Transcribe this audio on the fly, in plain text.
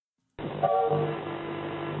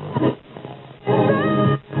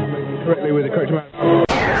correctly with the correct amount.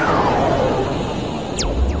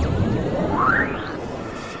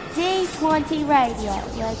 D20 Radio,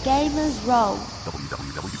 where gamers roll.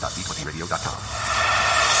 www.d20radio.com.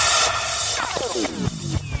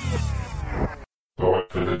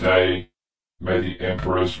 Thought for the day, may the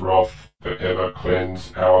Emperor's wrath forever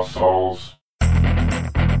cleanse our souls.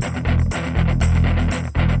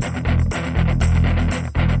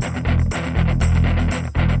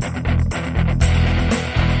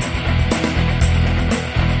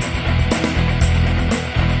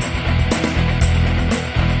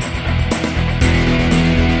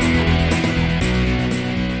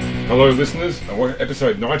 Hello listeners, and welcome to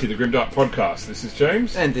episode 90 of the Grimdark Podcast. This is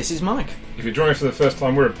James. And this is Mike. If you're joining us for the first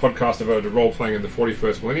time, we're a podcast devoted to role-playing in the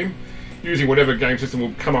 41st millennium, using whatever game system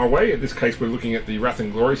will come our way. In this case, we're looking at the Wrath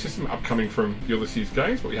and Glory system, upcoming from Ulysses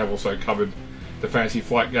Games, but we have also covered the Fantasy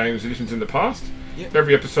Flight Games editions in the past. Yep.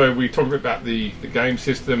 Every episode, we talk a bit about the game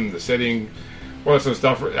system, the setting, all that sort of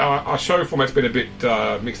stuff. Our show format's been a bit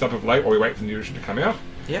mixed up of late while we wait for the new edition to come out.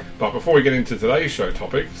 Yep. But before we get into today's show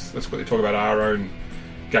topics, let's quickly talk about our own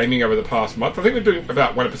gaming over the past month. I think we're doing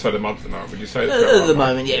about one episode a month at the moment. Would you say? At the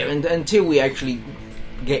moment, yeah. And until we actually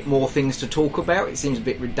get more things to talk about, it seems a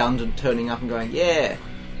bit redundant turning up and going, yeah.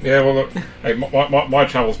 Yeah, well, look, hey, my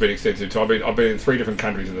travel's been extensive too. I've been in 3 different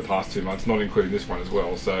countries in the past 2 months, not including this one as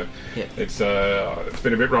well. So yeah. It's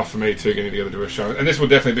been a bit rough for me too getting together to do a show, and this will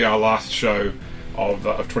definitely be our last show of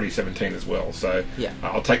 2017 as well. So yeah.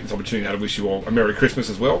 I'll take this opportunity now to wish you all a Merry Christmas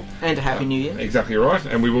as well. And a Happy New Year. Exactly right.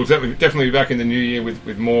 And we will definitely be back in the new year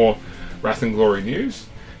with more Wrath and Glory news.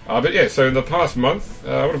 But yeah, so in the past month,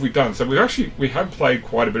 what have we done? So we have played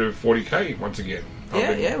quite a bit of 40k once again.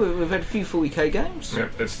 We've had a few 40k games. Yeah,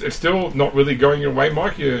 it's still not really going your way,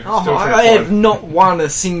 Mike. I have not won a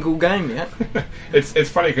single game yet. It's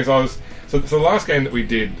funny because the last game that we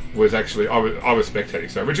did was actually I was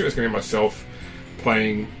spectating. So originally it was going to be myself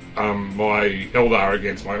playing my Eldar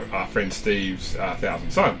against my friend Steve's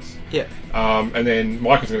Thousand Suns. Yeah. And then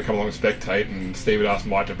Mike was going to come along and spectate, and Steve had asked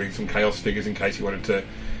Mike to bring some Chaos figures in case he wanted to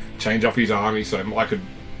change up his army. So Mike had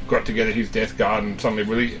got together his Death Guard, and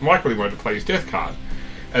suddenly Mike really wanted to play his Death Guard.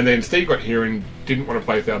 And then Steve got here and didn't want to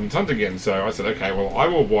play Thousand Suns again. So I said, okay, well, I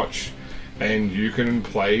will watch, and you can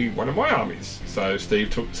play one of my armies. So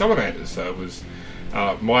Steve took Salamanders. So it was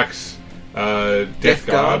Mike's Death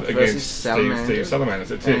Guard against Steve Salamanders.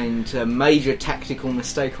 That's it. And a major tactical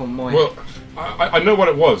mistake on mine. Well, I know what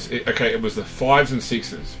it was. It was the 5s and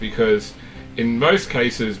 6s, because in most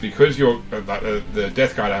cases, because you're the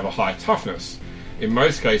Death Guard have a high toughness, in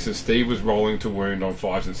most cases Steve was rolling to wound on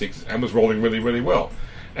 5s and 6s and was rolling really, really well.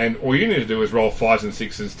 And all you need to do is roll 5s and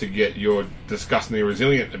 6s to get your disgustingly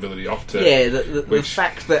resilient ability off to... Yeah, the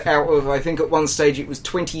fact that out of, I think at one stage it was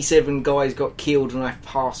 27 guys got killed and I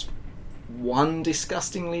passed one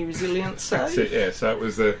disgustingly resilient save. That's it, yeah. So it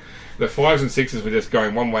was the 5s and 6s were just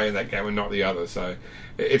going one way in that game and not the other. So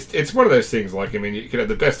it's one of those things, like, I mean, you could have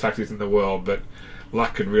the best tactics in the world, but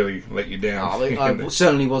luck could really let you down. I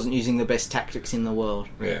certainly wasn't using the best tactics in the world.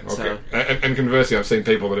 Yeah, okay. So. And conversely, I've seen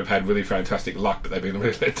people that have had really fantastic luck, but they've been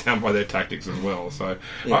really let down by their tactics as well. So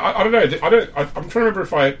yeah. I don't know. I'm trying to remember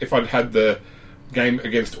if I'd had the game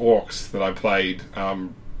against Orcs that I played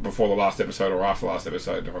before the last episode or after the last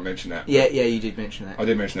episode. If I mentioned that. Yeah, you did mention that. I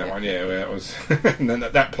did mention that one. Yeah, where it was. And then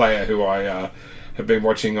that player who I have been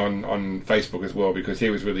watching on Facebook as well, because he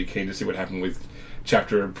was really keen to see what happened with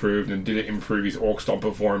Chapter Improved, and did it improve his Orc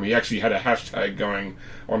Stomper for him. He actually had a hashtag going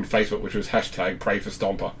on Facebook, which was hashtag Pray for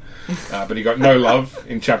Stomper, but he got no love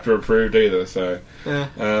in Chapter Approved either. So,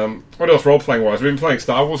 what else role playing wise? We've been playing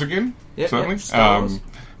Star Wars again. Certainly. Star Wars.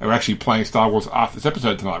 We're actually playing Star Wars after this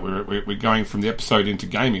episode tonight. We're going from the episode into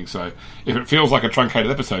gaming. So, if it feels like a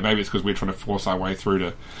truncated episode, maybe it's because we're trying to force our way through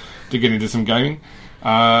to get into some gaming.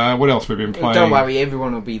 What else we've been playing? Don't worry,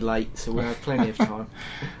 everyone will be late, so we'll have plenty of time.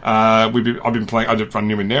 I've been playing. I've run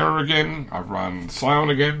Numenera again. I've run Scion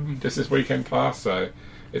again just this weekend past. So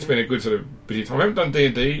it's been a good sort of busy time. I haven't done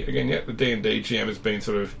D&D again yet. The D&D GM has been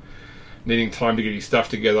sort of needing time to get his stuff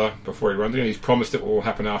together before he runs it. And he's promised it will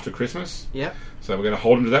happen after Christmas. Yeah. So we're going to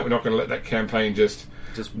hold him to that. We're not going to let that campaign just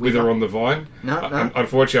wither on the vine. No.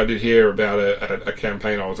 Unfortunately, I did hear about a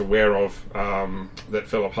campaign I was aware of that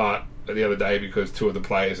fell apart the other day because 2 of the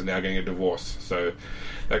players are now getting a divorce. So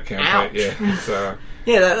that campaign, ouch.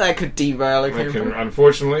 That could derail a campaign.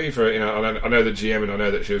 Unfortunately, I know the GM, and I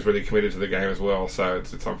know that she was really committed to the game as well. So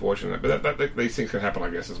it's unfortunate, but these things can happen, I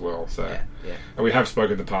guess, as well. So yeah. And we have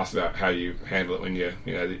spoken in the past about how you handle it when your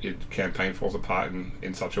campaign falls apart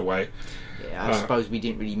in such a way. Yeah, I suppose we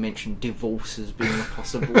didn't really mention divorce as being a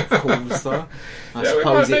possible cause, though. I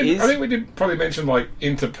suppose it is. I think we did probably mention like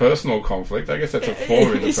interpersonal conflict. I guess that's a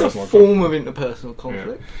form of interpersonal form of interpersonal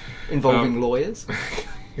conflict involving lawyers.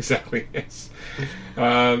 Exactly. Yes.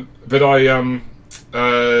 But I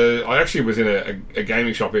actually was in a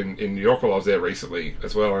gaming shop in New York while I was there recently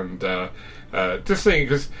as well, and just thinking,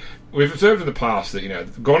 because we've observed in the past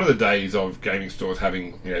that gone are the days of gaming stores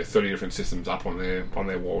having 30 different systems up on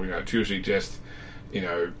their wall. It's usually just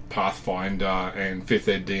Pathfinder and 5th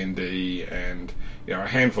Ed D&D and a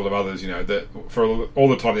handful of others. That for all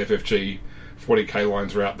the time the FFG 40k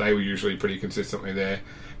lines were out, they were usually pretty consistently there.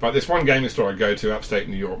 But this one gaming store I go to, upstate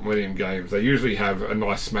New York, Millennium Games, they usually have a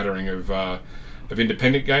nice smattering of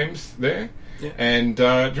independent games there. Yeah. And do you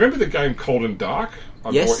remember the game Cold and Dark?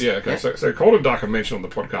 Yes. Yeah, okay. Yeah. So Cold and Dark I mentioned on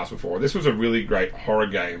the podcast before. This was a really great horror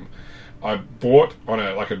game I bought on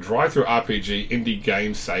a drive-through RPG indie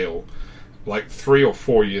game sale like 3 or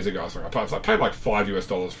 4 years ago. I paid like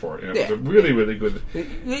 $5 for it. It was a really, really good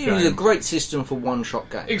It was a great system for one-shot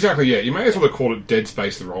games. Exactly, yeah. You may as well have called it Dead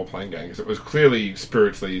Space, the role-playing game, because it was clearly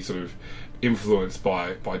spiritually sort of influenced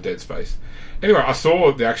by Dead Space. Anyway, I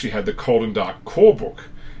saw they actually had the Cold and Dark core book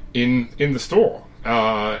in the store.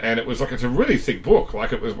 And it was it's a really thick book.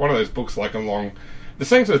 Like, it was one of those books like along the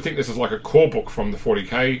same sort of thickness as like a core book from the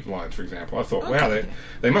 40k lines, for example. I thought, wow,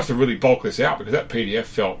 they must have really bulked this out, because that PDF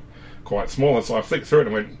felt quite small. And so I flicked through it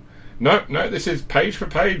and went, no, this is page for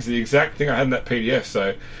page the exact thing I had in that PDF.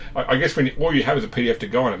 So I guess when all you have is a PDF to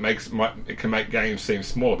go on, it can make games seem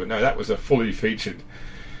smaller. But no, that was a fully featured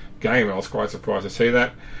game. I was quite surprised to see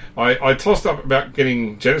that. I tossed up about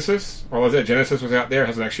getting Genesis. Well, I was there. Genesis was out there. It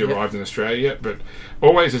hasn't actually arrived in Australia yet. But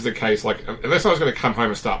always is the case, like, unless I was going to come home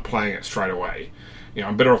and start playing it straight away,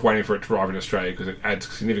 I'm better off waiting for it to arrive in Australia, because it adds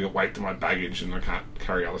significant weight to my baggage and I can't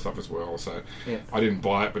carry other stuff as well. So I didn't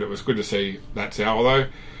buy it, but it was good to see that's out. Although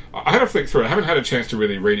I had a flick through it. I haven't had a chance to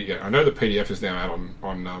really read it yet. I know the PDF is now out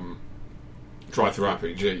on Drive-Thru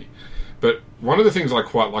RPG. But one of the things I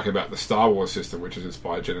quite like about the Star Wars system, which has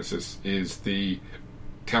inspired Genesis, is the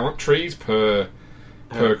talent trees per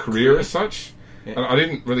career as such. Yeah. And I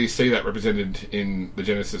didn't really see that represented in the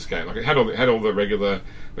Genesis game. Like, it had all the regular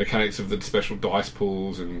mechanics of the special dice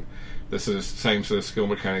pools and the same sort of skill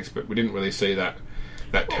mechanics, but we didn't really see that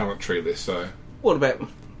talent tree list. So, what about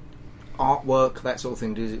artwork, that sort of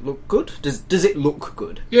thing? Does it look good? Does it look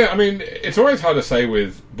good? Yeah, I mean, it's always hard to say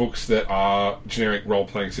with books that are generic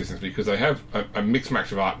role-playing systems, because they have a mixed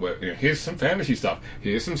match of artwork. Here's some fantasy stuff,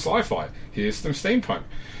 here's some sci-fi, here's some steampunk.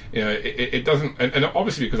 It doesn't, and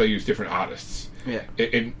obviously because they use different artists,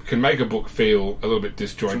 it can make a book feel a little bit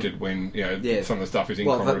disjointed when some of the stuff is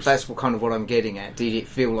incongruous. Well, that's what I'm getting at. Did it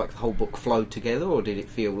feel like the whole book flowed together, or did it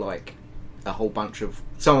feel like a whole bunch of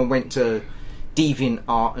someone went to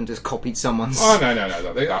DeviantArt and just copied someone's? Oh no.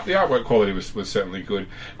 The artwork quality was certainly good.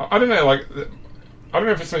 I don't know, I don't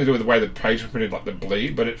know if it's something to do with the way the page was printed, like the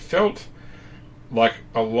bleed, but it felt like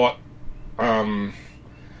a lot.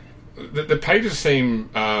 The pages seem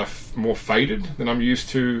more faded than I'm used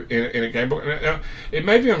to in a game book. It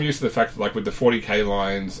may be I'm used to the fact that, like, with the 40k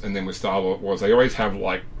lines and then with Star Wars, they always have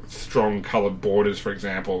like strong coloured borders, for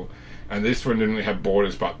example, and this one didn't really have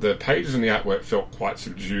borders, but the pages and the artwork felt quite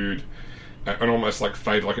subdued and almost like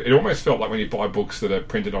faded. Like, it almost felt like when you buy books that are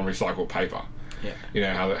printed on recycled paper.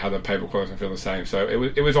 Yeah. How the paper quality feel the same. So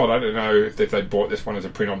it was odd. I don't know if they bought this one as a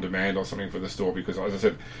print on demand or something for the store, because, as I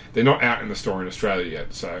said, they're not out in the store in Australia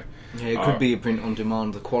yet. So it could be a print on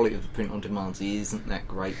demand. The quality of the print on demand isn't that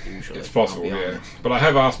great usually. It's possible, yeah. But I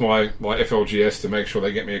have asked my FLGS to make sure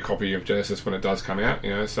they get me a copy of Genesis when it does come out.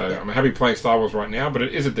 So I'm happy playing Star Wars right now, but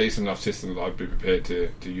it is a decent enough system that I'd be prepared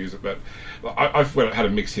to use it. But I've had a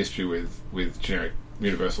mixed history with generic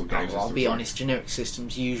Universal game systems. I'll be honest, generic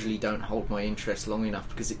systems usually don't hold my interest long enough,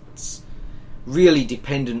 because it's really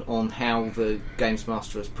dependent on how the Games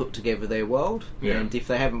Master has put together their world, and if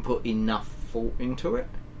they haven't put enough thought into it,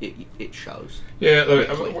 it shows. Yeah,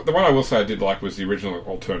 the one I will say I did like was the original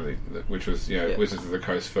Alternative, which was Wizards of the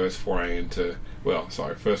Coast first foray into,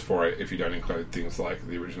 first foray if you don't include things like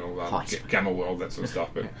the original Gamma World, that sort of stuff.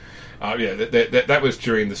 But that was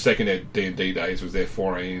during the second Ed D&D days, was their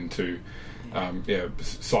foray into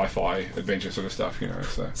sci-fi adventure sort of stuff, So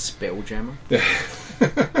Spelljammer.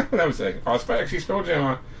 That was it. Actually,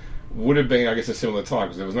 Spelljammer would have been, I guess, a similar time,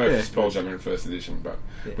 because there was no Spelljammer in first edition, but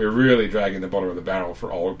we're really dragging the bottom of the barrel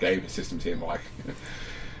for old game systems here, Mike.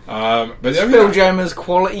 But Spelljammer's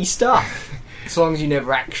quality stuff, as long as you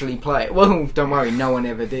never actually play it. Well, don't worry, no one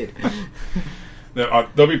ever did.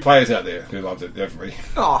 There'll be players out there who loved it, definitely.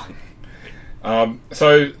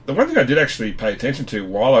 So the one thing I did actually pay attention to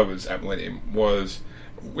while I was at Millennium was,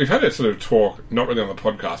 we've had a sort of talk, not really on the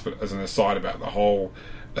podcast, but as an aside, about the whole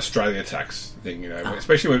Australia tax thing,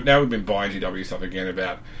 especially now we've been buying GW stuff again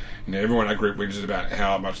about, everyone in our group whinges about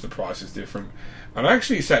how much the price is different. And I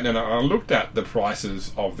actually sat down and I looked at the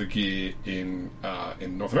prices of the gear in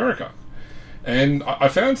North America. And I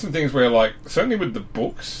found some things where, like, certainly with the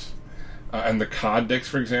books and the card decks,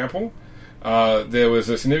 for example, there was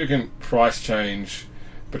a significant price change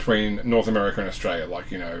between North America and Australia.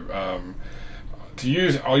 Like, I'll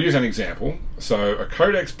use an example. So a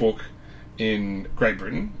Codex book in Great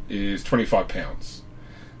Britain is £25.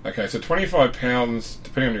 Okay, so £25,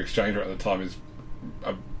 depending on your exchange rate at the time, is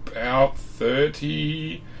about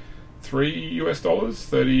 $33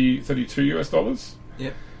 $32.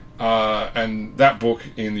 Yep. And that book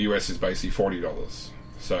in the US is basically $40.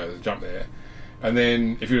 So there's a jump there. And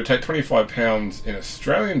then if you were to take £25 in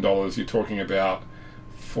Australian dollars, you're talking about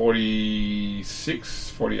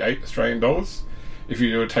 48 Australian dollars. If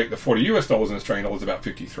you were to take the $40 in Australian dollars, about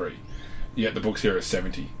 53. Yet the books here are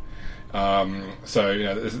 70. So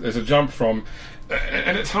there's a jump from,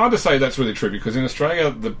 and it's hard to say that's really true because in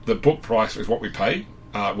Australia the book price is what we pay,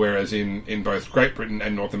 whereas in both Great Britain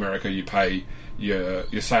and North America you pay your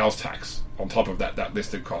sales tax on top of that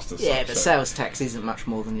listed cost. Sales tax isn't much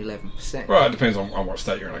more than 11%. Well, it depends on what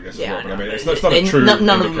state you're in, I guess. Yeah, as well. But it's not a true none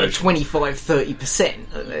of them are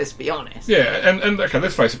 25-30%. Let's be honest. Yeah, and okay,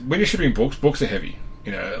 let's face it. When you're shipping books are heavy.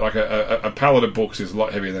 Like a pallet of books is a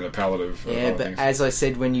lot heavier than a pallet of but things. As I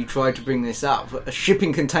said when you tried to bring this up, a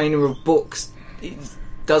shipping container of books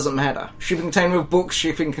doesn't matter. Shipping container of books,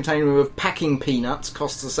 shipping container of packing peanuts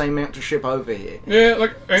costs the same amount to ship over here. Yeah,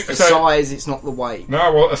 it's the size, it's not the weight.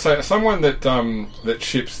 No, well, so someone that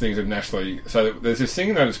ships things internationally, so there's this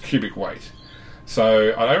thing known as cubic weight.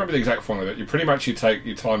 So I don't remember the exact formula, but you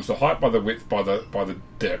times the height by the width by the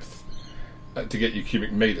depth. To get your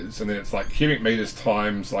cubic meters, and then it's like cubic meters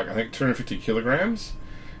times I think 250 kilograms,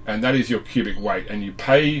 and that is your cubic weight, and you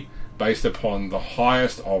pay based upon the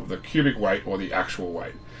highest of the cubic weight or the actual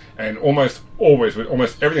weight. And almost always, with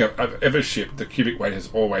almost everything I've ever shipped, the cubic weight has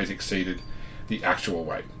always exceeded the actual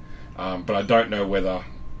weight. But I don't know whether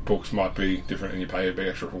books might be different and you pay a bit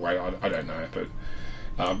extra for weight. I don't know, but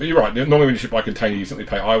you're right. Normally when you ship by container, you simply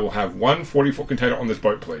pay, I will have one 40-foot container on this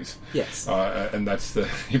boat, please. Yes. And that's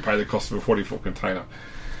you pay the cost of a 40-foot container.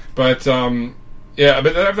 But, but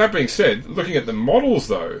that being said, looking at the models,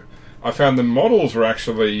 though, I found the models were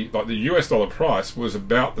actually, like the US dollar price was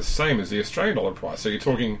about the same as the Australian dollar price. So you're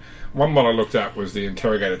talking, one model I looked at was the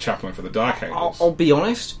Interrogator Chaplain for the Dark Angels. I'll be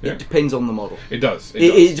honest, It depends on the model. It does.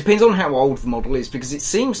 It depends on how old the model is, because it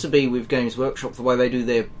seems to be with Games Workshop, the way they do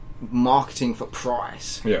their marketing for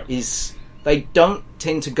price is they don't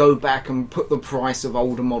tend to go back and put the price of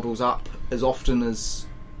older models up as often as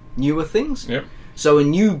newer things. Yep. So a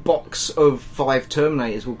new box of 5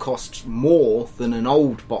 Terminators will cost more than an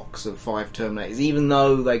old box of 5 Terminators, even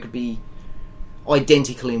though they could be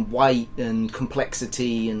identical in weight and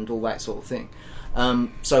complexity and all that sort of thing.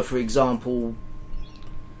 So for example,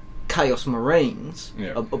 Chaos Marines,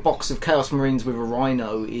 a box of Chaos Marines with a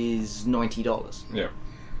Rhino is $90. Yeah.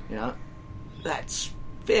 That's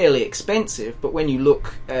fairly expensive, but when you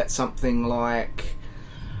look at something like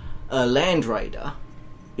a Land Raider,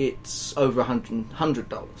 it's over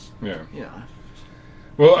 $100. Yeah.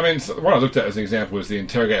 Well, I mean, what I looked at as an example was the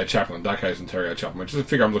Interrogator Chaplain, Dark Angels Interrogator Chaplain, which is a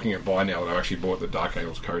figure I'm looking at buy now that I actually bought the Dark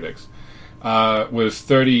Angels Codex, was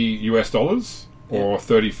 $30 or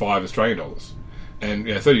 35 Australian dollars. And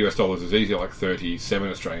 $30 is easy, like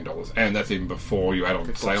 37 Australian dollars, and that's even before you add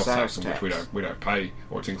on sales tax, which we don't pay,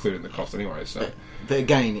 or it's included in the cost anyway. So, but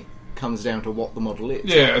again, it comes down to what the model is.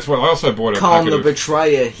 Yeah, as well. I also bought a Khan packet the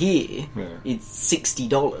Betrayer here. It's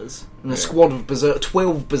 $60, and a squad of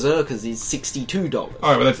 12 Berserkers is $62. Oh,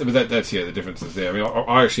 well, that's the differences there. I mean,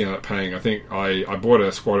 I actually ended up paying. I think I bought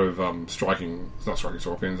a squad of Swooping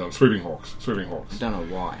Hawks. I don't know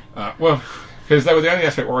why. Well, because they were the only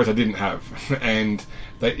aspect warriors I didn't have, and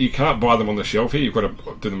you can't buy them on the shelf here. You've got to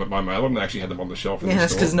do them by mail, and they actually had them on the shelf.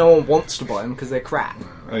 That's because no one wants to buy them because they're crap.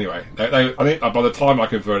 Anyway, I think by the time I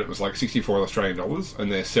converted, it was like 64 Australian dollars, and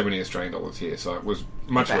they're 70 Australian dollars here. So it was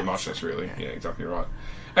much less, really. Yeah, exactly right.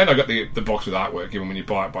 And I got the box with artwork. Even when you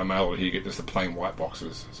buy it by mail, here you get just the plain white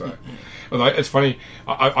boxes. So it's funny.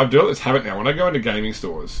 I've developed this habit now. When I go into gaming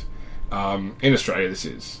stores in Australia, this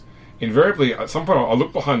is. Invariably, at some point, I'll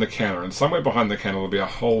look behind the counter, and somewhere behind the counter will be a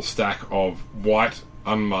whole stack of white,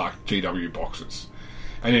 unmarked GW boxes.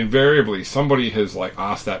 And invariably, somebody has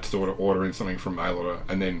asked that store to order in something from mail order,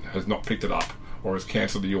 and then has not picked it up, or has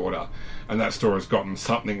cancelled the order. and that store has gotten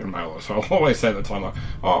something in mailer. So I'll always say at the time, like,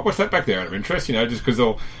 oh, what's that back there out of interest? You know, just because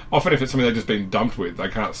they'll often, if it's something they've just been dumped with, they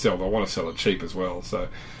can't sell. They'll want to sell it cheap as well. So,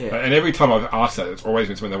 and every time I've asked that, it's always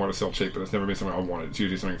been something they want to sell cheap, but it's never been something I wanted. It's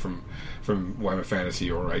usually something from Warhammer Fantasy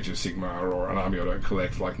or Age of Sigmar or an army I don't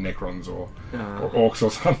collect, like Necrons or Orcs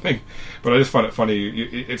or something. But I just find it funny.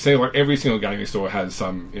 It seems like every single gaming store has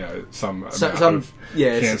some amount of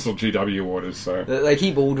cancelled GW orders. So they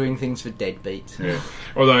keep ordering things for deadbeats. Yeah.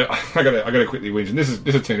 Although I gotta quickly whinge, and this is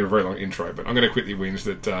turned into a very long intro, but I'm going to quickly whinge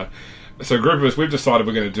that. So a group of us, we've decided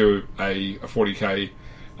we're going to do a 40k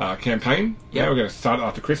campaign. Yeah, we're going to start it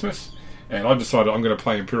after Christmas, and I've decided I'm going to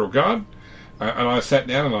play Imperial Guard. And I sat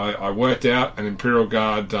down and I worked out an Imperial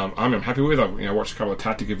Guard army I'm happy with. I watched a couple of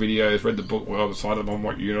Tactica videos, read the book well, decided on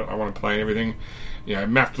what unit I want to play and everything.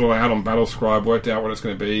 Mapped it all out on Battlescribe, worked out what it's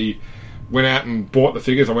going to be. Went out and bought the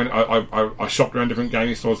figures. I shopped around different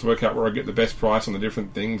gaming stores to work out where I get the best price on the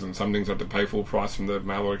different things, and some things I had to pay full price from the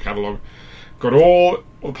mail order catalogue. Got all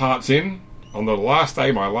the parts in. On the last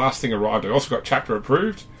day, my last thing arrived. I also got chapter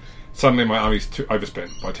approved. Suddenly my army's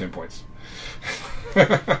overspent by 10 points.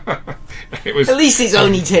 It was, at least it's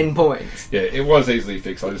only 10 points. Yeah, it was easily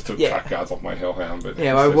fixed. I just took track guards off my Hellhound. But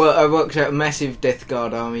I worked out a massive Death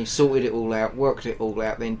Guard army, sorted it all out, worked it all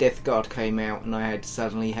out. Then Death Guard came out, and I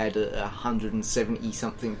suddenly had 170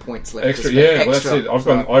 something points left. Extra, well, that's it.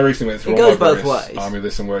 I recently went through all my various army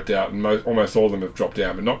lists and worked out, and almost all of them have dropped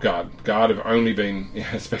down, but not Guard. Guard have only been,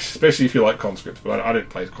 especially if you like conscripts. But I don't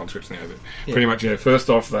play conscripts now. But pretty much, first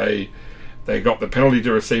off, they got the penalty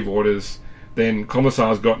to receive orders. Then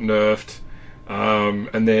Commissars got nerfed,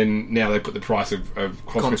 and then now they put the price of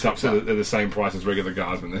conscripts up so that they're the same price as regular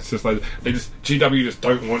guardsmen. It's just like GW just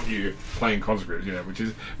don't want you playing conscripts,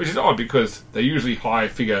 which is odd because they're usually high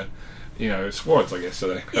figure, squads, I guess.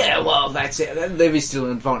 So that's it. There is still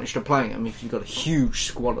an advantage to playing them if you've got a huge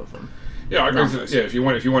squad of them. Yeah, I guess, if you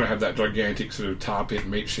want to have that gigantic sort of tar pit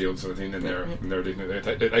meat shield sort of thing, then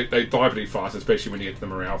they die pretty fast, especially when you get to the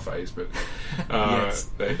morale phase. But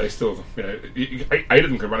they still, 8 of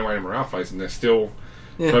them can run away in morale phase, and they're still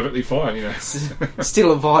perfectly fine.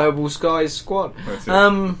 Still a viable Skies squad.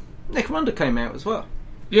 Necromunda came out as well.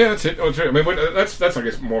 Yeah, that's it. I mean, that's I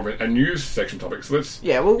guess more of a news section topic. So let's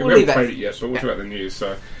we'll we leave haven't that. played it yet, but we'll talk about the news.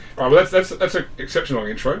 So, all right, well, that's an exceptional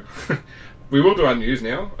intro. We will do our news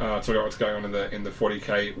now, talk about what's going on in the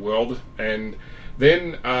 40k world, and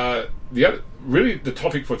then the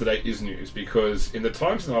topic for today is news, because in the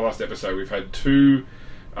time since our last episode, we've had 2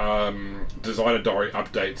 designer diary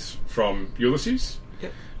updates from Ulysses.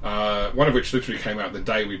 Yep. One of which literally came out the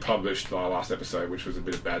day we published our last episode, which was a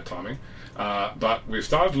bit of bad timing. But we've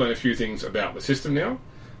started to learn a few things about the system now.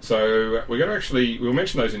 So we're going to we'll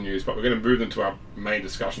mention those in news, but we're going to move them to our main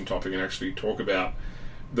discussion topic and actually talk about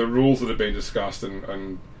the rules that have been discussed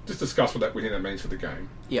and just discuss what we think that means for the game.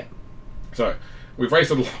 Yeah. So, we've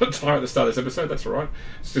wasted a lot of time at the start of this episode, that's alright.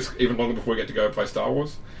 It's just even longer before we get to go play Star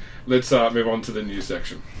Wars. Let's move on to the news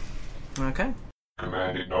section. Okay.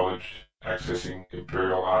 Command acknowledged. Accessing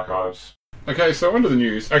Imperial Archives. Okay, so onto the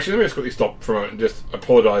news. Actually, let me just quickly stop for a moment and just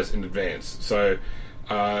apologise in advance. So,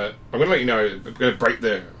 I'm going to let you know, I'm going to break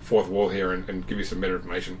the fourth wall here and give you some better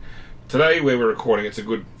information. Today, where we're recording, it's a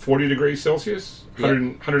good 40 degrees Celsius,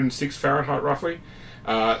 106 Fahrenheit roughly.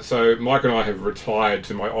 So Mike and I have retired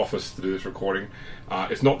to my office to do this recording.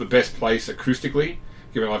 It's not the best place acoustically,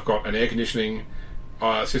 given I've got an air conditioning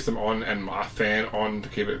system on and my fan on to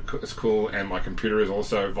keep it as cool, and my computer is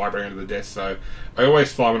also vibrating under the desk. So I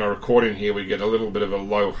always find when I record in here, we get a little bit of a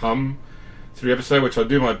low hum through the episode, which I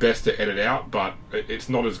do my best to edit out, but it's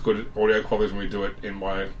not as good audio quality as when we do it in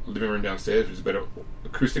my living room downstairs, which is better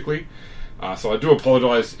acoustically. So I do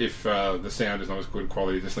apologise if the sound is not as good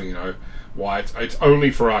quality, just letting you know why. It's only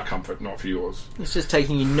for our comfort, not for yours. It's just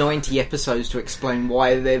taking you 90 episodes to explain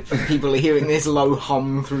why people are hearing this low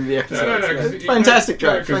hum through the episodes. No, fantastic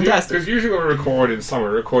joke, fantastic. Because usually when we record in summer,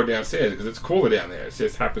 we record downstairs because it's cooler down there. It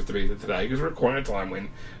just happens to be that today, because we're recording at a time when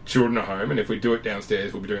children are home, and if we do it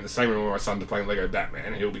downstairs, we'll be doing the same room where my son's playing Lego Batman,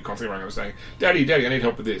 and he'll be constantly running over saying, Daddy, I need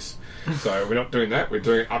help with this. So we're not doing that. We're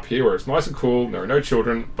doing it up here where it's nice and cool, there are no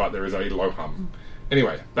children, but there is a low hum.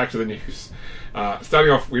 Anyway, back to the news.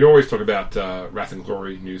 Starting off, we'd always talk about Wrath and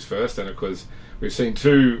Glory news first, and of course, we've seen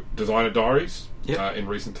 2 designer diaries in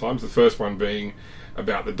recent times. The first one being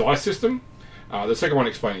about the dice system, the second one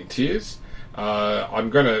explaining tiers. I'm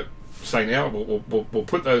going to say now, we'll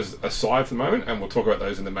put those aside for the moment, and we'll talk about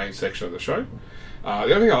those in the main section of the show. The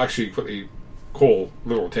other thing I'll actually quickly call a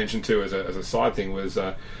little attention to as a side thing was,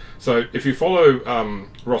 so if you follow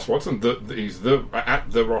Ross Watson, he's at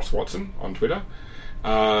the Ross Watson on Twitter.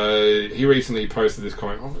 He recently posted this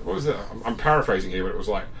comment. What was it? I'm paraphrasing here, but it was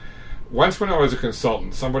like, once when I was a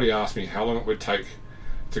consultant, somebody asked me how long it would take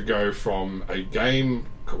to go from a game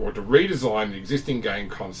or to redesign the existing game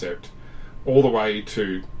concept all the way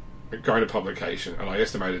to going to publication, and I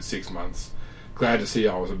estimated 6 months. Glad to see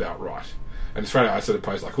I was about right. And straight away I sort of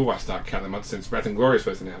posed like, I start counting the months since Wrath and Glory was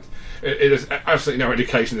first announced. It is absolutely no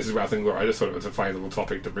indication this is Wrath and Glory. I just thought it was a funny little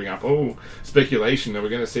topic to bring up. Speculation, are we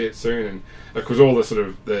going to see it soon? And of course all the sort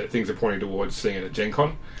of the things are pointing towards seeing it at Gen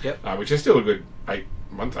Con, which is still a good 8+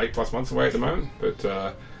 months away at the moment.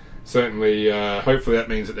 But certainly, hopefully that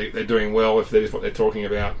means that they're doing well if that is what they're talking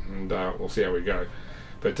about, and we'll see how we go.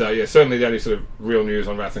 But certainly the only sort of real news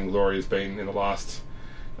on Wrath and Glory has been in the last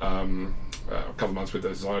a couple of months with the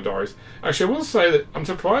designer diaries. Actually, I will say that I'm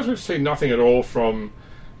surprised we've seen nothing at all from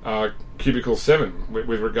Cubicle 7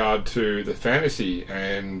 with regard to the fantasy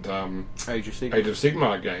and Age of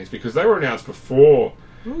Sigmar games, because they were announced before.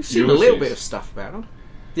 We've seen a little bit of stuff about them.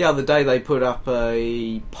 The other day they put up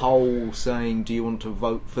a poll saying, do you want to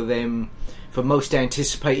vote for them for most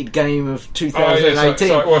anticipated game of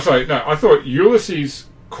 2018? I thought Ulysses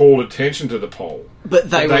called attention to the poll. But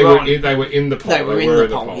they were in the poll. They were in the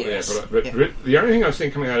poll, yes. Yeah, but the only thing I've seen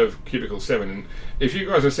coming out of Cubicle 7, and if you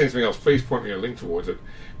guys have seen something else, please point me a link towards it,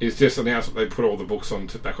 is just announced that they put all the books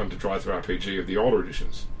back onto Drive-Thru RPG of the older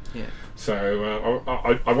editions. Yeah. So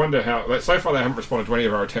I wonder how... So far they haven't responded to any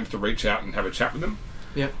of our attempts to reach out and have a chat with them.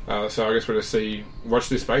 Yeah. So I guess we're to watch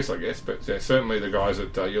this space, I guess. But certainly the guys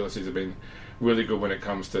at Ulysses have been really good when it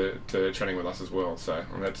comes to chatting with us as well. So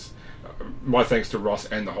and that's my thanks to Ross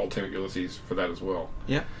and the whole team at Ulysses for that as well.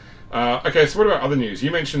 Yeah. Okay, so what about other news?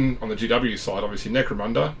 You mentioned on the GW side, obviously,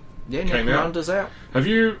 Necromunda. Yeah, came Necromunda's out. What have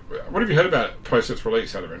you heard about it post its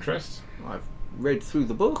release out of interest? I've read through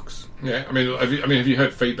the books. Yeah, have you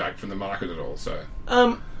heard feedback from the market at all? So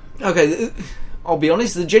okay, I'll be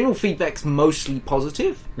honest, the general feedback's mostly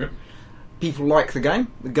positive. Yep. People like the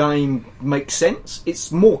game. The game makes sense.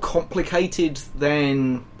 It's more complicated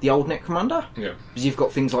than the old Necromunda. Yeah. Because you've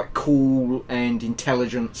got things like cool and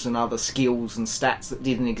intelligence and other skills and stats that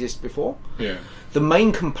didn't exist before. Yeah. The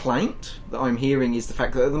main complaint that I'm hearing is the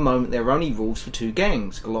fact that at the moment there are only rules for 2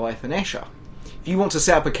 gangs, Goliath and Escher. If you want to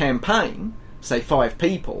set up a campaign, say 5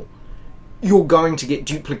 people, you're going to get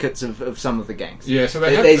duplicates of some of the gangs. Yeah, so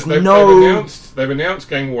they've announced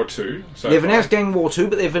Gang War 2. They've announced Gang War 2,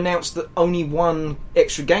 but they've announced that only one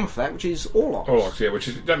extra gang for that, which is Orlox. Orlox, yeah,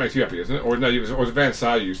 that makes you happy, isn't it? Or no, it was Van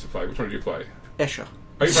Saar you used to play. Which one did you play? Escher.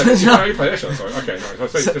 Oh, you played Escher, sorry. Okay,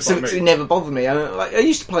 nice. So it never bothered me. I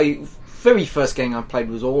used to play... Very first game I played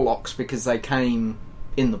was Orlox because they came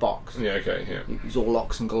in the box. Yeah, okay, yeah. It was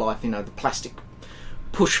Orlox and Goliath, the plastic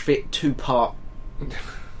push-fit 2-part...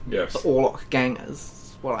 Yes. The Orlock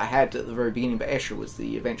gangers, what I had at the very beginning, but Escher was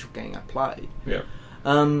the eventual gang I played. Yeah.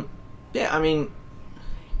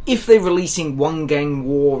 If they're releasing one gang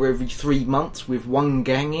war every 3 months with one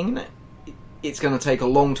gang in it, it's going to take a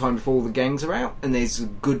long time before all the gangs are out, and there's a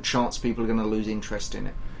good chance people are going to lose interest in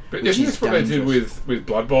it. But isn't this what they did with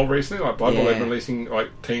Blood Bowl recently? Like Blood Bowl, they've been releasing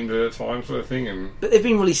teams at a time, sort of thing. But they've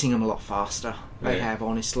been releasing them a lot faster. They have,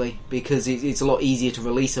 honestly, because it's a lot easier to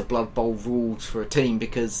release a Blood Bowl rules for a team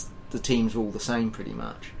because the teams are all the same, pretty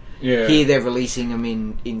much. Yeah. Here they're releasing them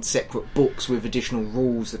in separate books with additional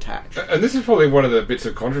rules attached. And this is probably one of the bits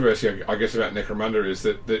of controversy, I guess, about Necromunda is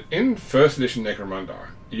that in first edition Necromunda,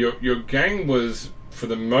 your gang was, for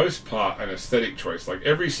the most part, an aesthetic choice. Like,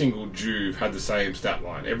 every single Juve had the same stat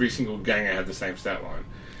line. Every single ganger had the same stat line.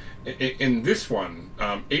 In this one,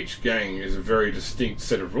 each gang is a very distinct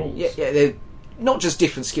set of rules. Yeah, they're not just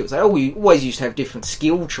different skills. They always used to have different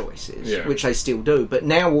skill choices, which they still do. But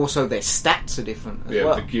now also their stats are different as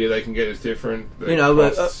well. The gear they can get is different.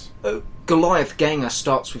 Goliath ganger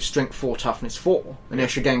starts with strength 4, toughness 4. An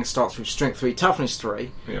Escher ganger starts with strength 3, toughness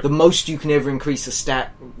 3. Yep. The most you can ever increase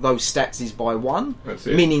those stats is by 1. That's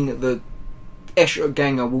it. Meaning that the Escher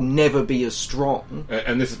ganger will never be as strong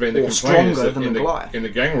and this has been the complaint in the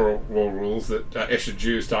gang war rules that Escher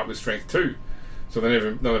Jews start with strength 2. So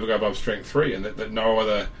they'll never go above strength 3, and that no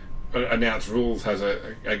other announced rules has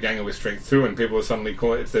a ganger with strength 2, and people are suddenly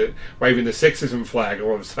waving the sexism flag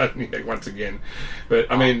all of a sudden once again. But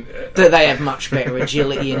they have much better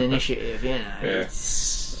agility and initiative. Yeah.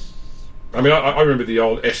 I remember the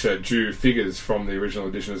old Escher Jew figures from the original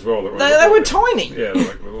edition as well. They were tiny. Yeah,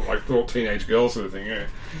 like little teenage girls sort of thing. Yeah.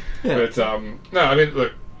 But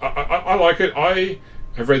look, I like it. I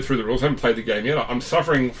have read through the rules. I haven't played the game yet. I'm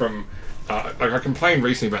suffering from. I complained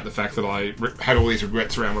recently about the fact that I had all these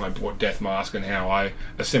regrets around when I bought Death Mask and how I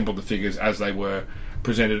assembled the figures as they were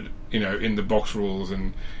presented, in the box rules,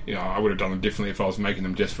 and I would have done them differently if I was making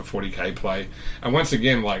them just for 40k play. And once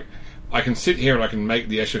again, I can sit here and I can make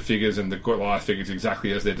the Escher figures and the Goliath figures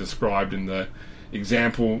exactly as they're described in the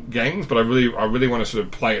example gangs, but I really want to sort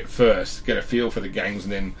of play it first, get a feel for the gangs,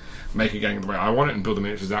 and then make a gang the way I want it and build the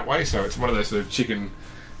miniatures that way. So it's one of those sort of chicken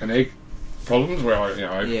and egg problems where I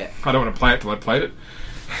don't want to play it till I played it.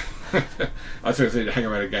 I sort of need to hang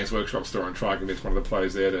around a Games Workshop store and try and convince one of the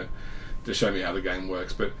players there to show me how the game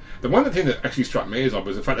works. But the one thing that actually struck me as odd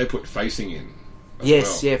was the fact they put facing in.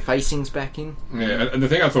 Yes, well. Yeah, facing's back in. Yeah, and the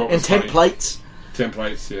thing I thought was and templates.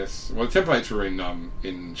 Templates, yes. Well, the templates were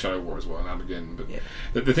in Shadow War as well, and Armageddon.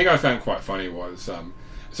 But the thing I found quite funny was,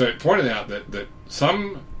 so it pointed out that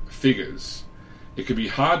some figures, it could be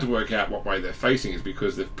hard to work out what way they're facing is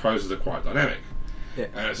because the poses are quite dynamic. Yeah.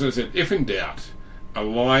 And so it said, if in doubt,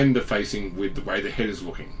 align the facing with the way the head is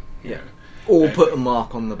looking. Yeah. Or put a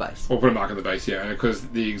mark on the base. Or put a mark on the base, yeah. And because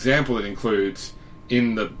the example it includes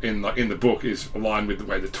in the book is aligned with the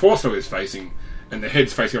way the torso is facing, and the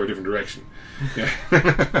head's facing a different direction.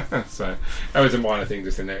 Yeah. So that was a minor thing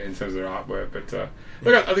just in there in terms of their artwork. But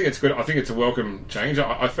look, I think it's good. I think it's a welcome change.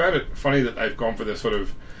 I found it funny that they've gone for the sort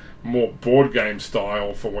of more board game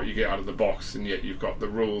style for what you get out of the box, and yet you've got the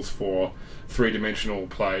rules for 3-dimensional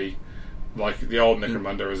play, like the old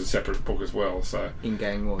Necromunda as a separate book as well. So in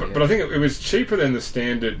Gang War, but I think it was cheaper than the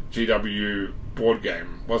standard GW board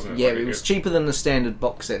game, wasn't it? Yeah, like it was cheaper than the standard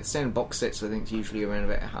box set. Standard box sets, I think, is usually around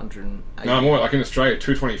about 180. No, more like in Australia,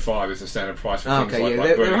 $225 is the standard price for things okay, like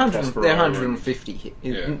they're Burning 100. Prospero They're 150.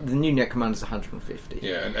 Yeah. The new Necromunda's 150.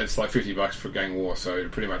 Yeah, and it's like $50 for Gang War. So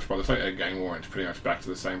pretty much by the time you add Gang War, it's pretty much back to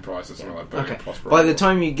the same price as something like Burning Prospero. By the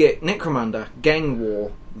time you get Necromunda, Gang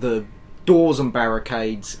War, the doors and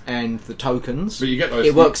barricades and the tokens, but you get those,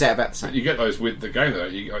 it works out about the same. You get those with the game though.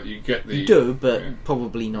 You get the. You do, but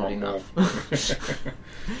probably not enough.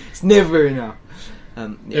 It's never enough.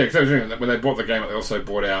 Because when they bought the game, they also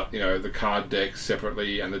bought out the card decks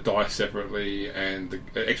separately and the dice separately and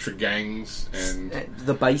the extra gangs and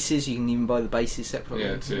the bases. You can even buy the bases separately.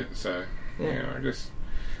 Yeah, that's it. So I guess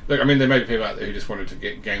look. I mean, there may be people out there who just wanted to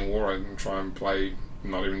get Gang War and try and play,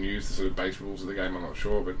 not even use the sort of base rules of the game. I'm not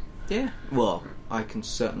sure, but. Yeah, well, I can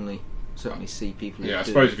certainly see people. Yeah, I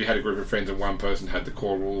suppose if you had a group of friends and one person had the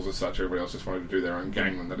core rules as such, everybody else just wanted to do their own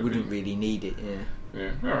gang, then that wouldn't really need it. Yeah.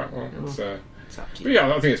 Yeah. All right. Well, it's up to you. But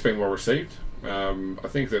yeah, I think it's been well received. I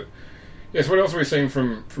think that. Yes. What else have we seen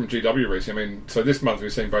from GW recently? I mean, so this month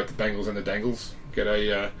we've seen both the Bangles and the Dangles get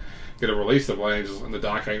a release. The Blood Angels and the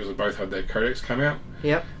Dark Angels have both had their codex come out.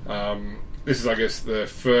 Yep. This is, I guess, the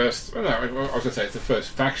first. I was going to say it's the first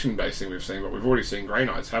faction-based thing we've seen, but we've already seen Grey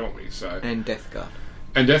Knights, haven't we? So and Death Guard.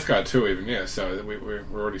 And Death Guard too, even, yeah. So we're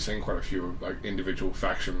already seeing quite a few individual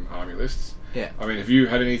faction army lists. Yeah. I mean, have you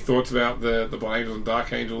had any thoughts about the Blood Angels and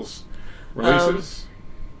Dark Angels releases?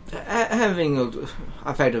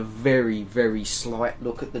 I've had a very, very slight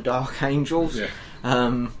look at the Dark Angels.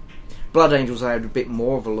 Yeah. Blood Angels I had a bit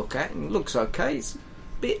more of a look at, and it looks okay. It's a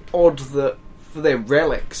bit odd that for their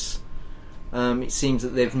relics, it seems that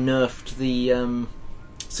they've nerfed the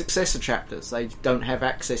successor chapters. They don't have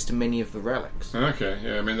access to many of the relics. Okay,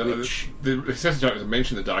 yeah. I mean, the successor chapters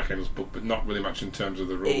mention the Dark Angels book, but not really much in terms of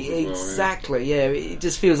the rules. Exactly, yeah. It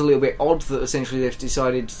just feels a little bit odd that essentially they've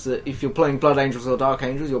decided that if you're playing Blood Angels or Dark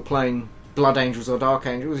Angels, you're playing Blood Angels or Dark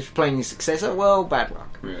Angels. If you're playing the successor, well, bad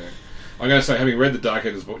luck. Yeah. I'm going to say, having read the Dark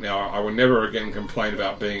Angels book now, I will never again complain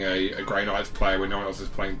about being a Grey Knights player when no one else is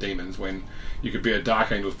playing Demons, when you could be a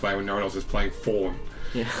Dark Angels player when no one else is playing Fallen.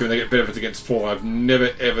 Yeah. When they get benefits against Fallen, I've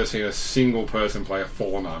never ever seen a single person play a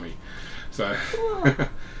Fallen army. So,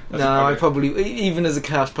 no, I probably, even as a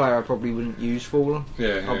Chaos player, I probably wouldn't use Fallen.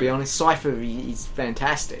 Yeah, I'll be honest. Cypher is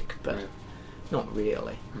fantastic, but not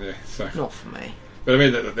really. Yeah, so not for me. But I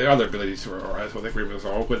mean, the other abilities are alright. Well, they agree with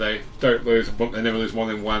us where they don't lose, they never lose more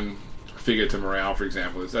than one figure to morale, for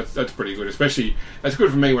example. That's pretty good. Especially, that's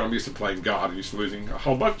good for me when I'm used to playing Guard and used to losing a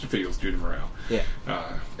whole bunch of figures due to morale. Yeah.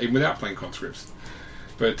 Even without playing conscripts.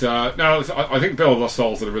 But no, I think Bell of Lost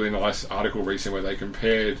Souls did a really nice article recently where they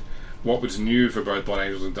compared what was new for both Blood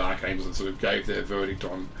Angels and Dark Angels and sort of gave their verdict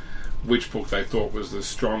on which book they thought was the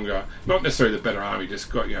stronger, not necessarily the better army,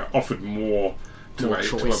 just got offered more to a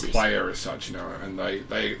player as such, and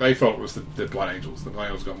they felt it was the Blood Angels. The Blood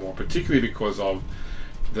Angels got more, particularly because of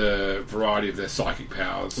the variety of their psychic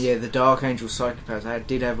powers. Yeah, the Dark Angel psychic powers. I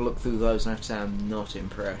did have a look through those, and I have to say I'm not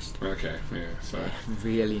impressed. Okay, yeah, so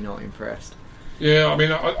really not impressed. Yeah, I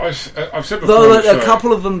mean, I've said before. Though a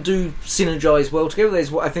couple of them do synergise well together.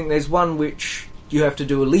 I think there's one which you have to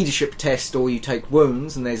do a leadership test or you take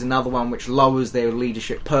wounds, and there's another one which lowers their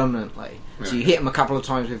leadership permanently. Yeah. So you hit them a couple of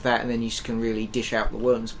times with that, and then you can really dish out the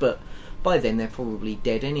wounds. But by then they're probably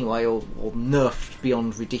dead anyway, or nerfed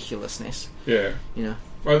beyond ridiculousness. Yeah.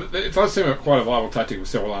 Well, it does seem quite a viable tactic with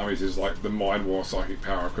several armies is like the Mind War psychic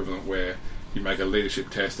power equivalent, where you make a leadership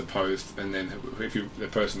test opposed, and then if the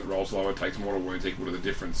person that rolls lower takes mortal wounds equal to the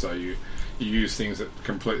difference. So you use things that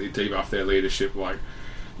completely debuff their leadership, like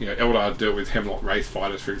Eldar do it with Hemlock Wraith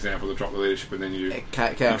fighters, for example, to drop the leadership, and then you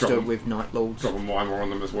Chaos do it with Night Lords. Drop a Mind War on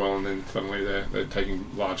them as well, and then suddenly they're taking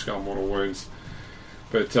large scale mortal wounds.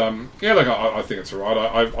 But I think it's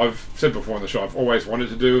alright. I've said before on the show, I've always wanted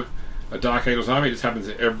to do a Dark Angels army. It just happens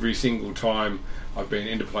that every single time I've been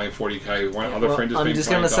into playing 40k, other friend has been playing. I'm just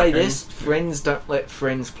going to say this: friends don't let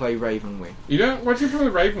friends play Ravenwing. You don't? What's your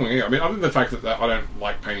problem with Ravenwing? I mean, other than the fact that I don't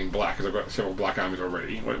like painting black because I've got several black armies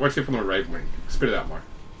already. What's your problem with Ravenwing? Spit it out, Mike.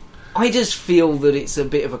 I just feel that it's a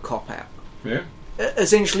bit of a cop out. Yeah.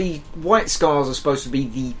 Essentially, White Scars are supposed to be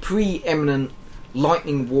the preeminent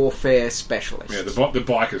lightning warfare specialists. Yeah, the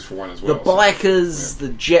bikers for one as well. The bikers, the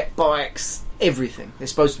jet bikes, everything. They're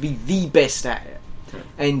supposed to be the best at it. Yeah.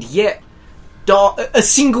 And yet, a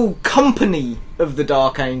single company of the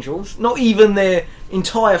Dark Angels, not even their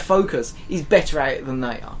entire focus, is better at it than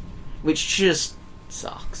they are. Which just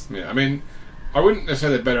sucks. Yeah, I mean, I wouldn't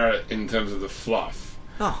necessarily be better at it in terms of the fluff.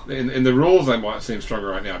 Oh. In the rules, they might seem stronger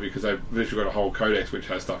right now because they've literally got a whole codex which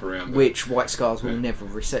has stuff around it. Which White Scars will never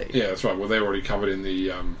receive. Yeah, that's right. Well, they're already covered in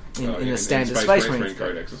the in the standard Space Marine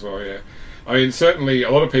codex as well. Yeah, I mean, certainly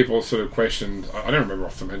a lot of people sort of questioned. I don't remember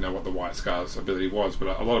off the top of my head now what the White Scars ability was,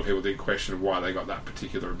 but a lot of people did question why they got that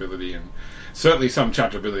particular ability, and certainly some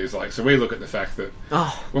chapter abilities. Like, so we look at the fact that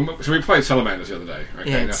so we played Salamanders the other day.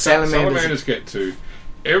 Okay, yeah, now Salamanders get to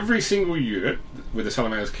every single unit with the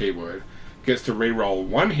Salamanders keyword gets to re-roll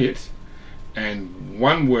one hit and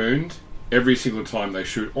one wound every single time they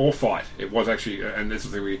shoot or fight. It was actually, and this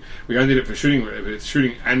is the thing, we only did it for shooting, but it's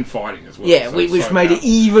shooting and fighting as well. Yeah, so which made it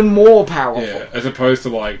even more powerful. Yeah, as opposed to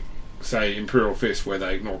like, say, Imperial Fist, where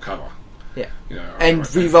they ignore cover. Yeah,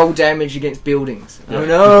 and re-roll damage against buildings. Yeah. Oh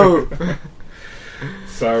no!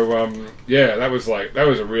 So that was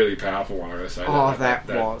a really powerful one. I gotta say.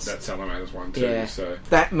 That Salamanders one too. Yeah, so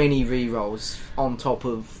that many re-rolls on top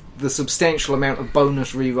of the substantial amount of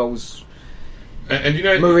bonus re-rolls.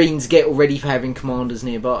 And Marines get already for having commanders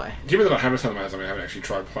nearby. Given that I haven't Salamanders, I haven't actually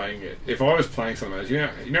tried playing it. If I was playing Salamanders,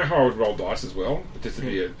 you know how I would roll dice as well, just to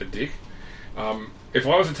be a dick. If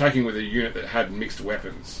I was attacking with a unit that had mixed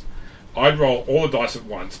weapons, I'd roll all the dice at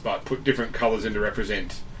once, but put different colours in to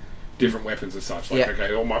represent different weapons as such. Like,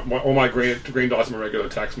 okay, all my green dice are my regular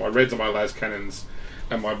attacks, my reds are my las cannons,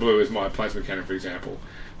 and my blue is my plasma cannon, for example.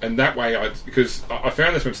 And that way, because I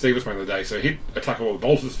found this when Steve was playing the other day, so he'd attack all the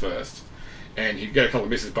bolters first, and he'd get a couple of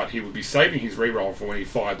misses, but he would be saving his reroll for when he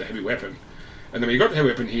fired the heavy weapon. And then when he got the heavy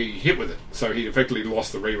weapon, he hit with it, so he effectively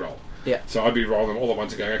lost the reroll. Yeah. So I'd be rolling them all at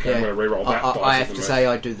once again. Okay, I'm going to reroll that. I have to say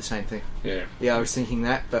I do the same thing. Yeah. Yeah, I was thinking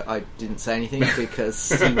that, but I didn't say anything because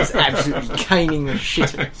he was absolutely caning the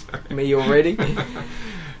shit out of me already.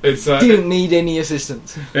 Didn't need any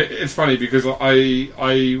assistance. It's funny because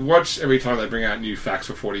I watch every time they bring out new facts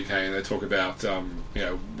for 40k and they talk about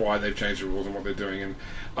why they've changed the rules and what they're doing, and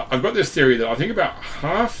I've got this theory that I think about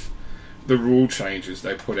half the rule changes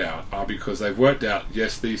they put out are because they've worked out,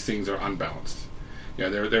 yes, these things are unbalanced.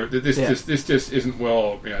 This just isn't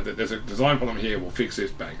well. There's a design problem here. We'll fix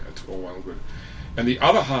this. Bang, it's all well and good. And the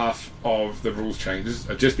other half of the rules changes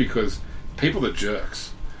are just because people are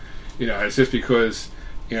jerks. It's just because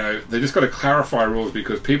they just got to clarify rules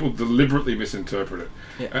because people deliberately misinterpret it.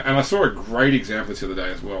 Yeah. And I saw a great example this the other day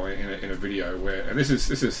as well in a video where, and this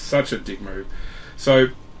is such a dick move. So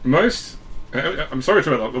I'm sorry to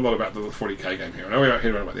talk a lot about the 40k game here. I know we're not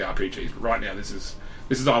here about the RPGs, but right now this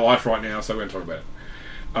is our life right now, so we're going to talk about it.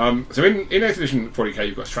 So in 8th edition 40k,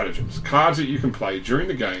 you've got stratagems, cards that you can play during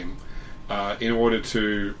the game in order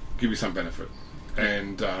to give you some benefit.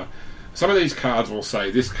 And some of these cards will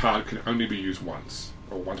say this card can only be used once,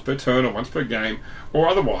 or once per turn, or once per game, or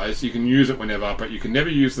otherwise you can use it whenever, but you can never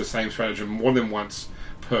use the same stratagem more than once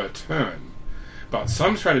per turn. But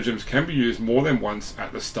some stratagems can be used more than once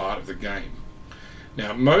at the start of the game.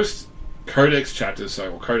 Now, most Codex chapters,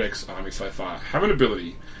 or Codex armies so far, have an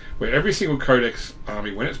ability where every single Codex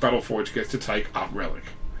army, when it's Battleforged, gets to take up Relic.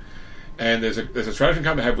 And there's a stratagem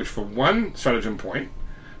card they have which for one stratagem point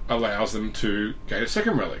allows them to gain a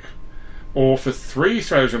second Relic. Or for 3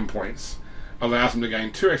 stratagem points allows them to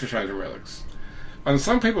gain 2 extra stratagem relics. And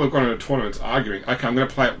some people have gone into tournaments arguing, okay, I'm going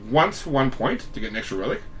to play it once for 1 point to get an extra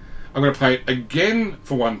relic. I'm going to play it again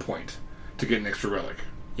for 1 point to get an extra relic.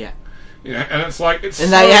 Yeah. And it's like... And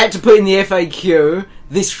they had to put in the FAQ,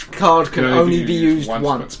 this card can only be used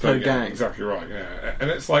once per game. Exactly right, yeah. And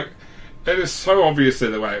it's like... it is so obviously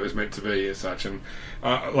the way it was meant to be as such. And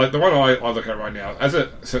like the one I look at right now,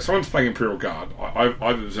 so someone's playing Imperial Guard. I've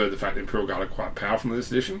observed the fact that Imperial Guard are quite powerful in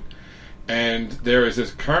this edition, and there is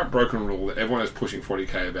this current broken rule that everyone is pushing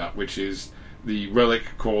 40k about, which is the relic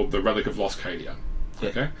called the Relic of Loscadia. Yeah.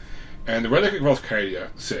 Okay, and the Relic of Loscadia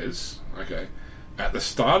says, okay, at the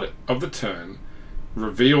start of the turn,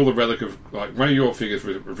 reveal the relic of, like, one of your figures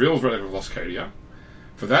reveals Relic of Loscadia.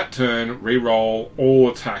 For that turn, re-roll all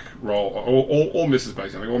attack roll, all misses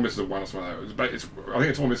basically. I think all misses are 1 or something like that. I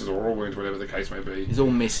think it's all misses or all wounds, whatever the case may be. It's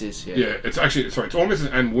all misses, yeah. Yeah, it's all misses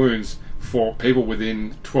and wounds for people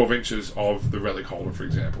within 12 inches of the relic holder, for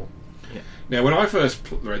example. Yeah. Now, when I first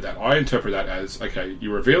read that, I interpret that as, okay,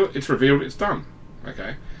 you reveal it, it's revealed, it's done.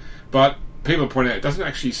 Okay? But people point out it doesn't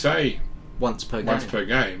actually say once per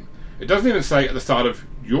game. It doesn't even say at the start of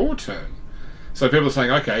your turn. So people are saying,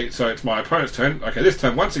 okay, so it's my opponent's turn. Okay, this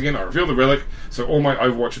turn, once again, I reveal the relic, so all my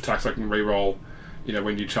Overwatch attacks I can re-roll,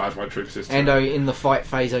 when you charge my troops this turn. And in the fight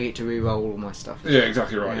phase, I get to re-roll all my stuff. Yeah,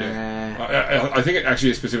 exactly right, yeah. I think it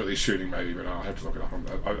actually is specifically shooting, maybe, but I'll have to look it up.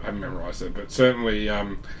 I haven't memorised it. But certainly,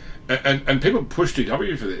 and people push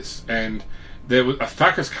GW for this, and there was a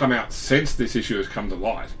fact has come out since this issue has come to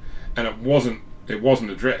light, and it wasn't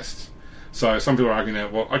addressed. So some people are arguing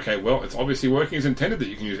now, it's obviously working as intended that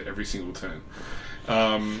you can use it every single turn.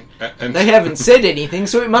 And they haven't said anything,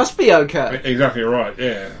 so it must be okay. Exactly right,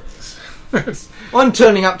 yeah. I'm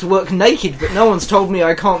turning up to work naked, but no one's told me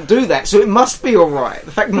I can't do that, so it must be alright.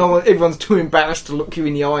 The fact everyone's too embarrassed to look you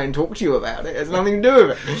in the eye and talk to you about it has nothing to do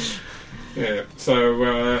with it. Yeah, so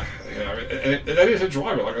that is a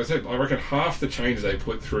driver. Like I said, I reckon half the changes they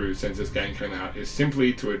put through since this game came out is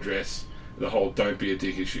simply to address the whole "don't be a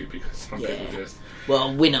dick" issue, because some people just...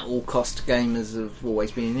 Well, win at all cost gamers have always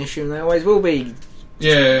been an issue, and they always will be.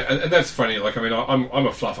 Yeah, and that's funny. Like, I mean, I'm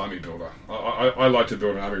a fluff army builder. I like to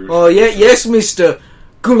build an army. Yes, Mr.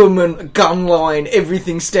 Gulliman Gunline.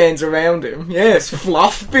 Everything stands around him. Yes,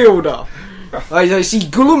 fluff builder. I see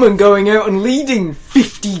Gulliman going out and leading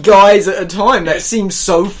 50 guys at a time. That seems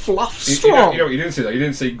so fluff strong. You didn't see that. You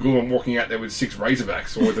didn't see Gulliman walking out there with 6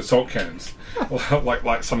 Razorbacks or with assault cannons,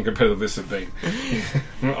 like some competitive lists have been.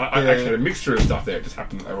 I actually had a mixture of stuff there. It just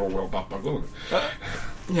happened that they were all well buffed by Gulliman.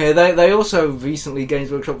 They also recently,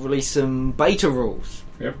 Games Workshop released some beta rules.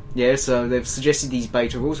 Yep. Yeah, so they've suggested these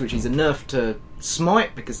beta rules, which is a nerf to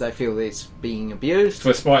Smite because they feel that it's being abused.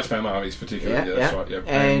 For Smite spam armies particularly, that's right. Yep.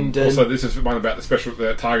 And also this is one about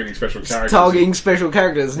the targeting special characters. Targeting special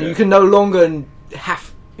characters, and you can no longer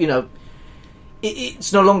have,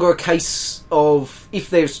 it's no longer a case of if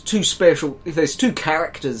there's two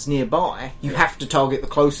characters nearby, you have to target the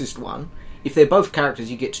closest one. If they're both characters,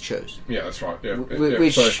 you get to choose. Yeah, that's right. Yeah,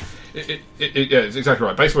 which so it's exactly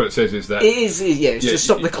right. Basically, what it says is that it's to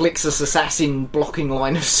stop the Calixtus assassin blocking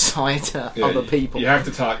line of sight at other people. You have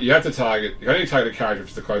to target. You only target a character if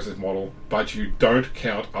it's the closest model, but you don't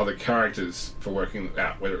count other characters for working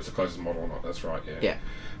out whether it's the closest model or not. That's right. Yeah.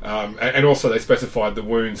 And also they specified the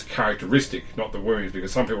wounds characteristic, not the wounds,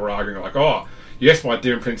 because some people are arguing like, oh, yes, my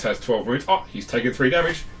Demon Prince has 12 wounds. Oh, he's taken 3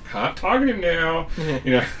 damage. Can't target him now.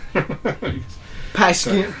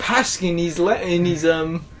 Paskin in his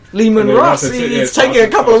Lehman Russ. He's taking a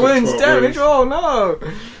couple of wounds damage. Oh no,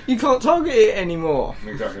 you can't target it anymore.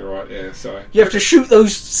 Exactly right. Yeah. So you have to shoot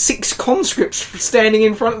those 6 conscripts standing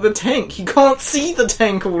in front of the tank. You can't see the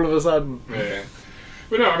tank all of a sudden. Yeah.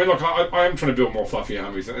 But no, I mean, look, I am trying to build more fluffy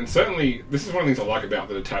armies, and certainly this is one of the things I like about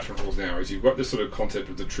the detachment rules now is you've got this sort of concept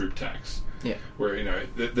of the troop tax. Yeah. Where,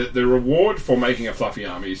 the reward for making a fluffy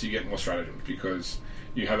army is you get more stratagems because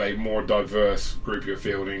you have a more diverse group you're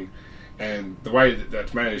fielding, and the way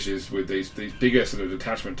that's managed is with these bigger sort of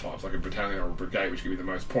detachment types, like a battalion or a brigade, which give you the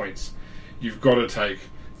most points, you've got to take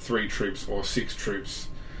 3 troops or 6 troops.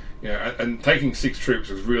 And taking 6 troops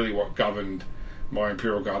was really what governed my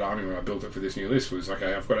Imperial Guard army when I built it for this new list was,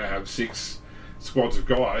 okay, I've got to have 6 squads of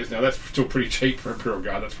guys. Now that's still pretty cheap for Imperial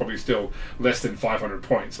Guard. That's probably still less than 500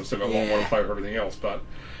 points. I've still got a lot more to play for everything else, but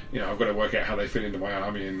I've got to work out how they fit into my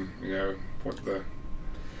army and but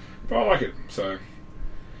I like it. So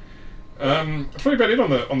that's probably about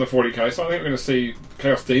it on the 40k. So I think we're going to see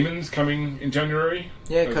Chaos Demons coming in January.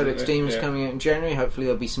 Yeah, Codex Demons coming out in January. Hopefully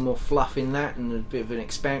there'll be some more fluff in that and a bit of an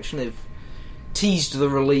expansion. They've teased the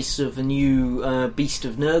release of a new Beast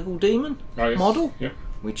of Nurgle Demon model. Yep.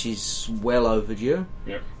 Which is well overdue.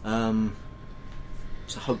 Yep.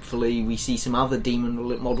 So hopefully we see some other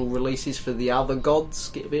demon model releases for the other gods.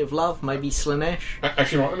 Get a bit of love. Maybe Slanesh.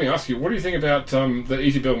 Actually, let me ask you, what do you think about the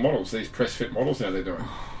easy build models? These press fit models now they're doing.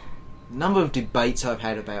 Number of debates I've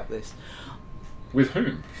had about this. With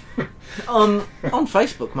whom? On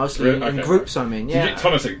Facebook mostly, Really? in Okay. groups. I mean, yeah.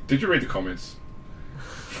 Did you read the comments?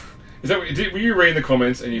 Is that were you reading the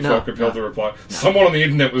comments and you felt compelled to reply? Someone on the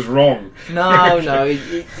internet was wrong. No, Okay.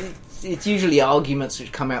 no. It's usually arguments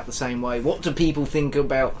which come out the same way. What do people think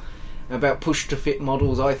about push to fit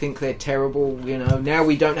models? I think they're terrible. Now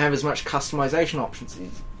we don't have as much customization options.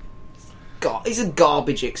 It's a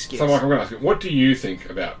garbage excuse. So, Mike, I'm going to ask you, what do you think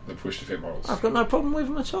about the push to fit models? I've got no problem with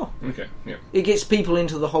them at all. Okay, yeah. It gets people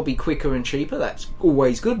into the hobby quicker and cheaper. That's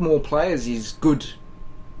always good. More players is good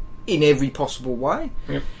in every possible way.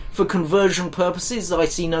 Yep. For conversion purposes, I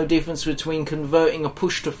see no difference between converting a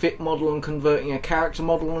push-to-fit model and converting a character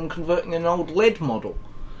model and converting an old LED model.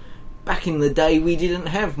 Back in the day, we didn't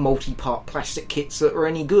have multi-part plastic kits that were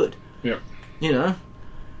any good. Yeah.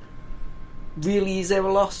 Really, is there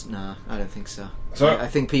a loss? No, I don't think so. I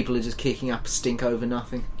think people are just kicking up a stink over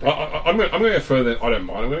nothing. I'm going to go further. I don't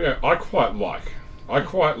mind. I'm going to go. I quite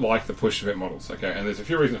like the push-to-fit models. Okay, and there's a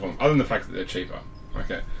few reasons for them, other than the fact that they're cheaper.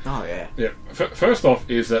 Okay. Oh yeah. Yeah. First off,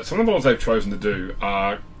 is that some of the models they've chosen to do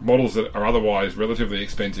are models that are otherwise relatively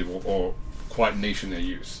expensive or quite niche in their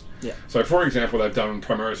use. Yeah. So, for example, they've done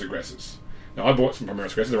Primaris aggressors. Now, I bought some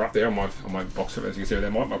Primaris aggressors. They're up there on my box, as you can see there,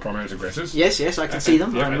 my Primaris aggressors. Yes, I can see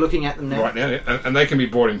them. Yeah, I'm looking at them now. Right now, yeah. And they can be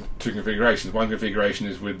bought in two configurations. One configuration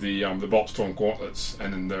is with the Boltstorm gauntlets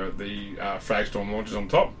and then the Fragstorm launchers on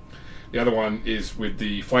top. The other one is with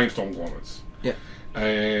the Flamestorm gauntlets. Yeah.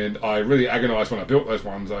 And I really agonised when I built those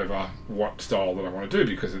ones over what style that I want to do,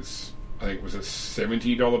 because I think it was a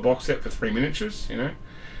 $70 box set for 3 miniatures, And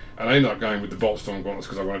I ended up going with the Boltstorm gauntlets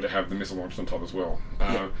because I wanted to have the missile launchers on top as well.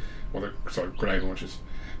 Grenade launchers.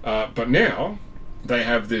 But now they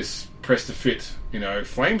have this press to fit,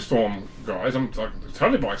 Flamestorm guys. I'm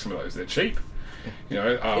totally buying some of those. They're cheap.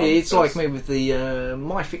 It's like me with the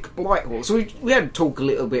Mythic Blighthawk. So we had to talk a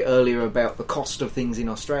little bit earlier about the cost of things in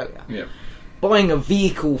Australia. Yeah. Buying a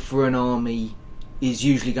vehicle for an army is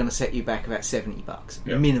usually going to set you back about $70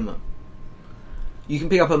 minimum. You can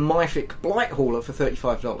pick up a Mythic Blighthauler for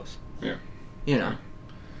 $35. Yeah.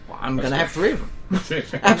 Well, I'm going to have 3 of them. That's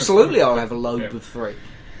it. Absolutely, I'll have a load of 3.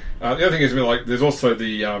 The other thing is, there's also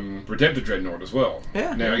the Redemptor Dreadnought as well.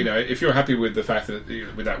 Yeah. Now, if you're happy with the fact that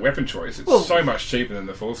with that weapon choice, it's so much cheaper than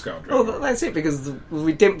the full-scale Dreadnought. Well, that's it, because the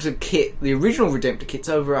Redemptor kit, the original Redemptor kit's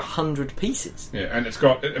over 100 pieces. Yeah, and it's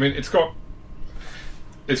got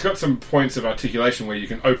some points of articulation where you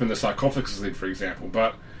can open the sarcophagus lid, for example,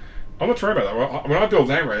 but I'm not sure about that. When I build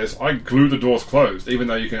Land Raiders, I glue the doors closed, even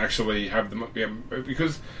though you can actually have them,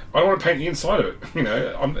 because I don't want to paint the inside of it. I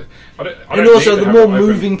don't and also, need to the have more it open.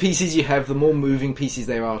 moving pieces you have, the more moving pieces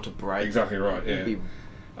there are to break. Exactly right, yeah.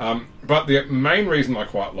 But the main reason I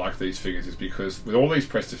quite like these figures is because with all these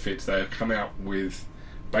press-to-fits, they have come out with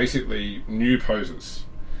basically new poses.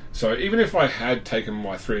 So even if I had taken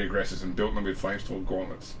my 3 aggressors and built them with Flamestorm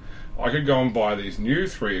gauntlets, I could go and buy these new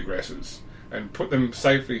 3 aggressors and put them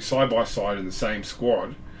safely side by side in the same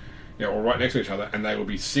squad, or right next to each other, and they will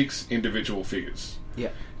be 6 individual figures. Yeah.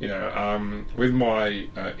 With my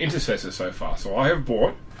intercessors so far. So I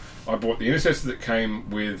bought the intercessor that came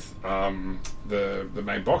with the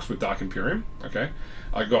main box with Dark Imperium. Okay,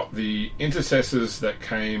 I got the intercessors that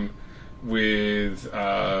came with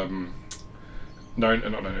not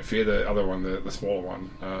No Fear, the other one, the smaller one.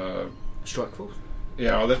 Strike Force.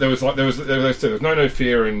 Yeah, there was those two. There was No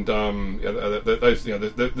Fear and those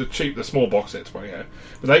the cheap, the small box sets. Well, yeah,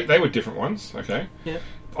 but they were different ones. Okay. Yeah.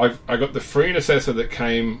 I got the free intercessor that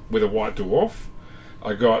came with a white dwarf.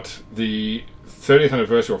 I got the 30th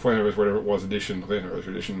anniversary or 40th anniversary, whatever it was, 30th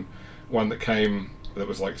anniversary edition one that came that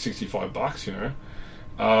was like $65.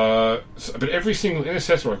 But every single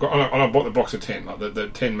intercessor I've got, and I bought the box of 10, like the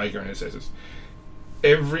 10 maker intercessors.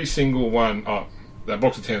 Every single one. That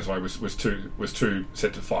box of 10, sorry, was two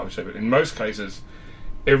set to 5. But in most cases,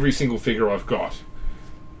 every single figure I've got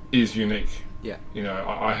is unique. Yeah.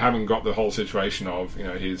 I haven't got the whole situation of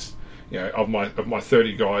of my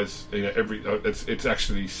 30 guys. It's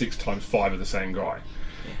actually 6 times 5 of the same guy.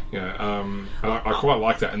 Yeah. And I quite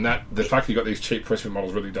like that, and that the fact that you got these cheap press-fit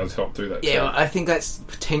models really does help do that. Yeah, I think that's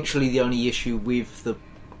potentially the only issue with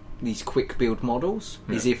these quick build models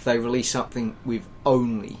is if they release something with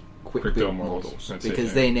only quick build models,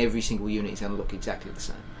 because then every single unit is going to look exactly the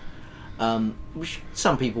same, which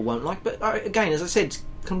some people won't like. But again, as I said,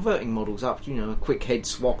 converting models up, a quick head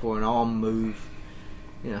swap or an arm move,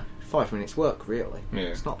 5 minutes work, really. Yeah.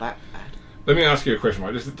 It's not that bad. Let me ask you a question,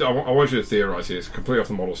 Mike. I want you to theorise here. It's completely off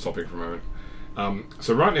the models topic for a moment.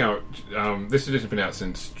 So right now, this edition's been out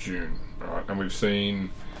since June, right? And we've seen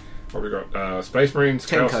what we've got: Space Marines,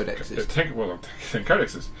 10 codexes. 10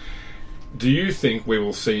 codexes. Do you think we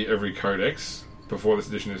will see every codex before this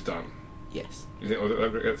edition is done. Yes. You think they'll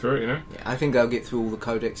get through it, you know? Yeah, I think they'll get through all the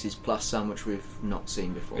codexes plus some which we've not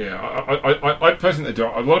seen before. Yeah, I personally do.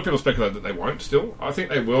 A lot of people speculate that they won't still. I think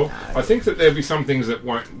they will. No. I think that there'll be some things that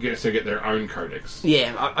won't get their own codex.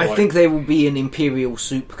 Yeah, I think there will be an Imperial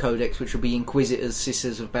Soup Codex, which will be Inquisitors,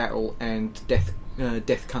 Sisters of Battle, and Death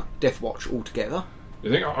Watch all together. You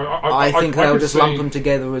think? I think they'll could just see- lump them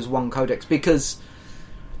together as one codex, because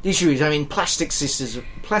the issue is, I mean, Plastic Sisters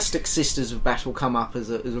of Battle come up as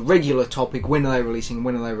a regular topic. When are they releasing?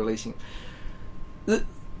 The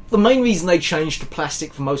main reason they changed to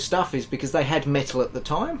plastic for most stuff is because they had metal at the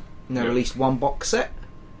time, and they released one box set,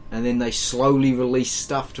 and then they slowly released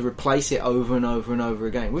stuff to replace it over and over and over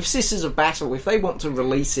again. With Sisters of Battle, if they want to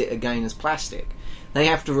release it again as plastic, they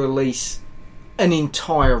have to release an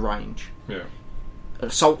entire range. Yeah.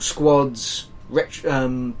 Assault squads,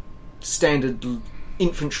 standard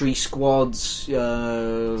infantry squads.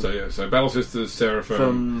 So Battle Sisters,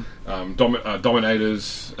 Seraphim,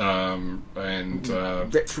 Dominators, and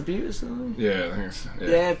Retributors. I think? yeah, I think it's,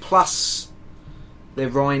 Yeah, plus their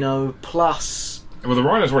Rhino, plus Well, the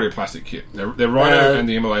Rhino's already a plastic kit. Their Rhino and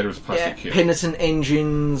the Immolator is a plastic kit. Penitent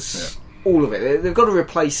engines. All of it. They've got to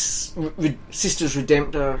replace Sisters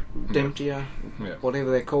Redemptor,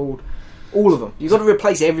 whatever they're called. All of them. You've got to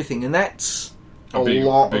replace everything, and that's a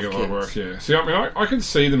lot of work. Yeah. See, I mean, I can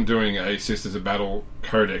see them doing a Sisters of Battle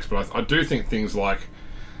codex, but I do think things like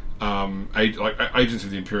Agents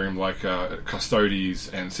of the Imperium, like Custodes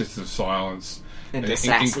and Sisters of Silence, and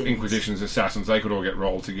Assassins. Inquisitions, Assassins, they could all get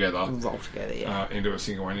rolled together. Into a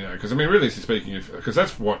single one, you know. Because I mean, really speaking, because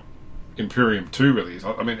that's what Imperium 2 really is.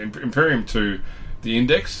 I mean, Imperium 2, the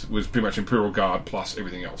Index was pretty much Imperial Guard plus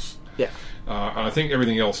everything else. Yeah. And I think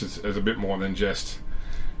everything else is a bit more than just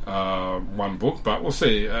one book, but we'll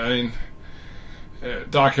see. I mean,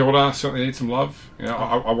 Dark Eldar certainly needs some love. You know,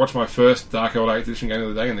 I watched my first Dark Eldar 8th edition game the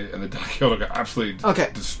other day, and the Dark Eldar got absolutely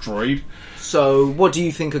destroyed. So, what do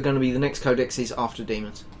you think are going to be the next codexes after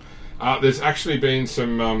Demons? There's actually been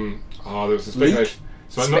some. There was a speculation.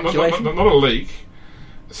 So Speculation? Not a leak.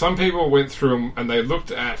 Some people went through them and they looked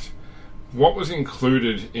at what was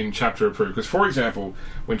included in Chapter Approved. Because, for example,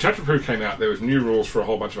 when Chapter Approved came out, there was new rules for a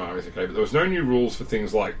whole bunch of armies, okay? But there was no new rules for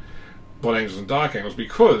things like Blood Angels and Dark Angels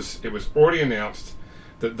because it was already announced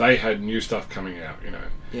that they had new stuff coming out, you know?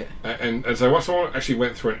 Yeah. And so once someone actually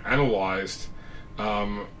went through and analysed... I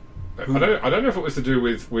don't know if it was to do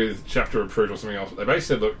with Chapter Approved or something else, but they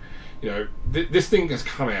basically said, look, you know, this thing has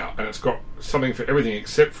come out and it's got something for everything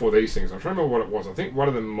except for these things. I'm trying to remember what it was. I think one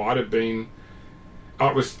of them might have been...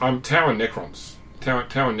 it was Tau and Necrons. Tau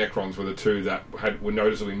and Necrons were the two that were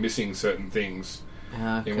noticeably missing certain things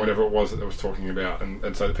in whatever it was that they was talking about.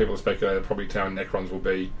 And so the people speculated probably Tau and Necrons will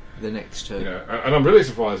be... the next two. You know, and I'm really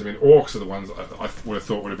surprised. I mean, Orcs are the ones I would have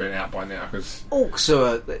thought would have been out by now. Cause,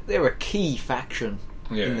 Orcs they're a key faction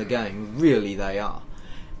in the game. Really, they are.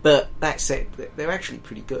 But that said, they're actually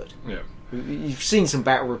pretty good. Yeah. You've seen some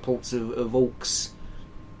battle reports of Orcs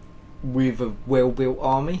with a well-built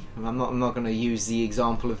army. I'm not going to use the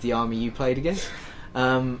example of the army you played against.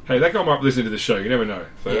 Hey, that guy might listen to the show. You never know.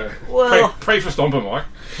 So, yeah. Well, pray for Stomper,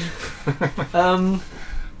 Mike.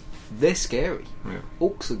 They're scary. Yeah.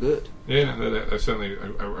 Orcs are good. Yeah, they're certainly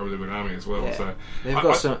a really good army as well. Yeah.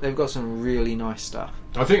 So they've got some really nice stuff.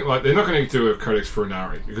 I think they're not going to do a codex for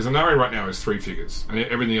Inari because Inari right now is 3 figures, and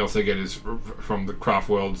everything else they get is from the Craft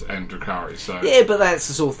Worlds and Drukhari. So yeah, but that's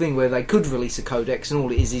the sort of thing where they could release a codex, and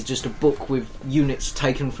all it is just a book with units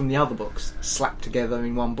taken from the other books slapped together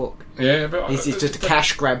in one book. Yeah, but it's just a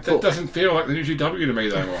cash grab book. That doesn't feel like the new GW to me,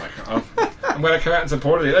 though, Mike. I'm going to come out and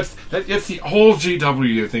support it. That's the old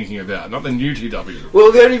GW you're thinking about, not the new GW.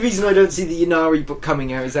 Well, the only reason I don't see the Inari book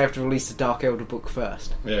coming out is they have to release the Dark Elder book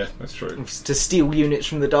first. Yeah, that's true. To steal units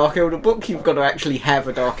from the Dark Elder book, you've got to actually have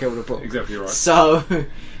a Dark Elder book. Exactly right. So,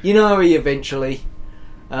 Inari eventually.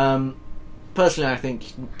 Personally, I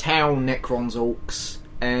think Tau, Necrons, Orcs,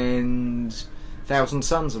 and Thousand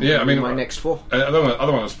Suns are my next 4. Another one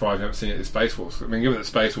I was surprised I haven't seen it is Space Wolves. I mean, given that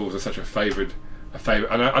Space Wolves are such a favoured...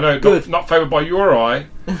 I know not favoured by your eye,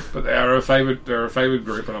 but they're a favoured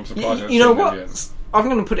group, and I'm surprised. You know what? I'm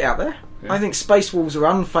going to put it out there. Yeah. I think Space Wolves are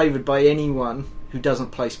unfavoured by anyone who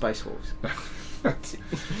doesn't play Space Wolves.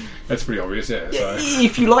 That's pretty obvious, yeah. So.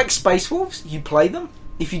 If you like Space Wolves, you play them.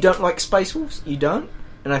 If you don't like Space Wolves, you don't.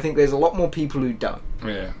 And I think there's a lot more people who don't.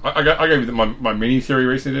 Yeah, I gave you my mini theory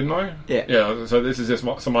recently, didn't I? Yeah. Yeah. So this is just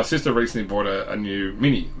my sister recently bought a new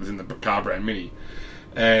mini. It was in the car brand Mini.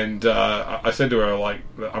 And I said to her, like,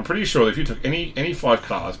 I'm pretty sure that if you took any 5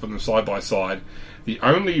 cars, put them side by side, the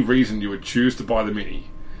only reason you would choose to buy the Mini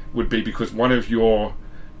would be because one of your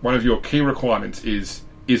key requirements is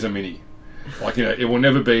a Mini. Like, it will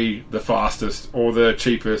never be the fastest or the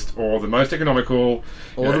cheapest or the most economical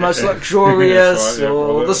or the most luxurious, right,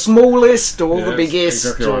 or the smallest, or the biggest.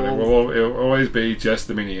 Exactly right. It'll always be just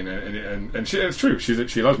the Mini, and it's true.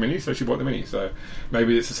 She loves Mini, so she bought the Mini. So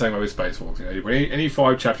maybe it's the same way with Spacewalks. You put any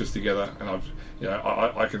 5 chapters together, and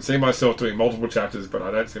I can see myself doing multiple chapters, but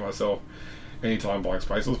I don't see myself anytime buying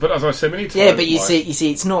Spacewalks. But as I said many times, yeah, but you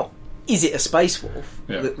see, it's not. Is it a Space Wolf?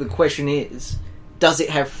 Yeah. The question is, does it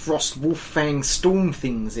have Frost Wolffang Storm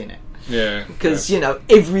things in it? Yeah, because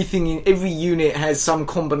everything in every unit has some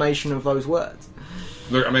combination of those words.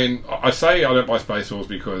 Look, I mean, I say I don't buy Space Wolves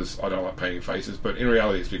because I don't like painting faces, but in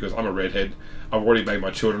reality, it's because I'm a redhead. I've already made my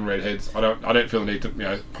children redheads. I don't feel the need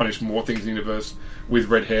to punish more things in the universe with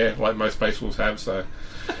red hair like most Space Wolves have. So.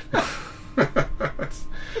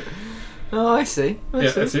 Oh, I see.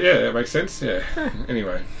 It makes sense. Yeah.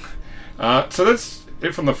 Anyway. So that's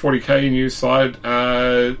it from the 40k news side.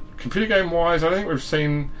 Computer game wise, I think we've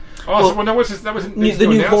seen. That was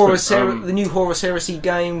the new Horus Heresy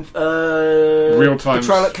game. Real time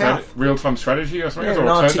strategy or something,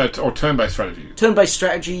 or turn-based strategy. Turn-based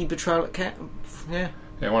strategy, Betrayal at Calth. Yeah.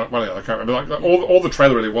 Yeah, one of the, I can't remember. Like all the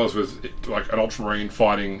trailer really was like an Ultramarine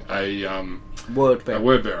fighting a word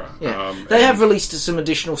bearer. Yeah. They have released some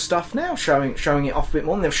additional stuff now, showing it off a bit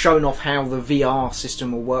more. And they've shown off how the VR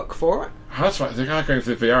system will work for it. Oh, that's right. They are going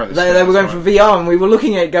for the VR. They were going for VR, and we were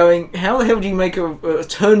looking at it going, how the hell do you make a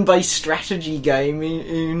turn-based strategy game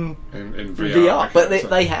in VR? Okay, but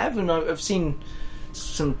they have, and I've seen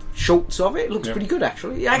some shorts of it. It looks pretty good,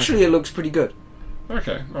 actually. It looks pretty good.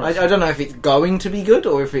 Okay. I don't know if it's going to be good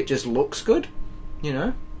or if it just looks good,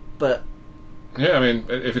 but yeah, I mean,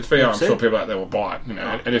 if it's VR, I'm sure people out there will buy it,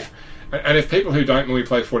 and if people who don't really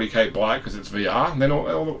play 40k buy it because it's VR, then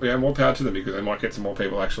more power to them, because they might get some more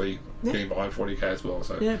people actually getting behind 40k as well.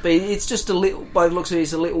 So yeah, but it's just a little, by the looks of it,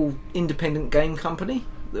 it's a little independent game company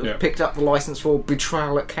that picked up the license for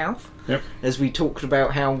Betrayal at Calth. Yep. As we talked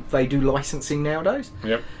about how they do licensing nowadays.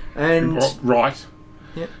 Yep. And right.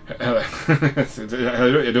 Yeah.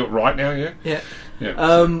 You do it right now, yeah? Yeah.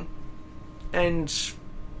 And,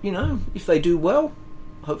 if they do well,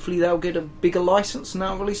 hopefully they'll get a bigger license and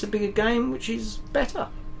they'll release a bigger game, which is better.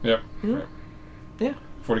 Yep. Yeah.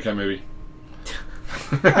 40k movie.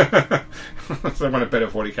 So I want a better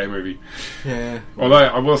 40k movie. Yeah. Although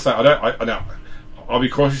I will say, I'll be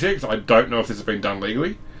cautious here because I don't know if this has been done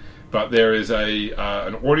legally, but there is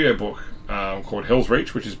an audio book called Hell's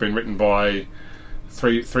Reach, which has been written by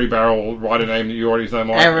three barrel writer name that you already know,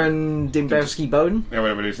 Mike. Aaron Dembowski Bowden. Yeah,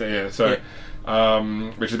 whatever it is. Yeah. So,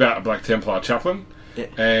 which is about a Black Templar chaplain. Yeah.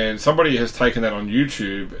 And somebody has taken that on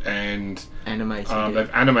YouTube and animated they've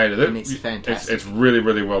animated it. And it's fantastic. It's really,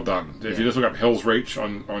 really well done. If you just look up Hell's Reach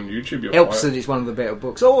on YouTube, you'll helps that it's one of the better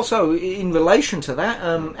books. Also, in relation to that,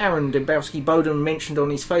 Aaron Dembowski Bowden mentioned on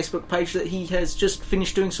his Facebook page that he has just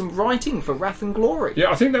finished doing some writing for Wrath and Glory.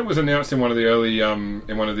 Yeah, I think that was announced in one of the earlier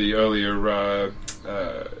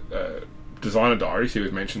designer diaries. He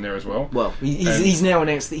was mentioned there as well. Well, he's now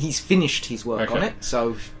announced that he's finished his work on it,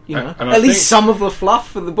 so and at least some of the fluff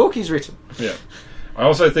for the book is written. Yeah, I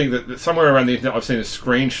also think that somewhere around the internet I've seen a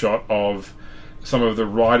screenshot of some of the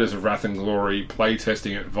writers of Wrath and Glory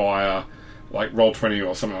playtesting it via like Roll20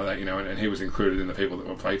 or something like that, and he was included in the people that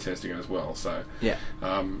were playtesting it as well. So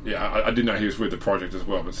I didn't know he was with the project as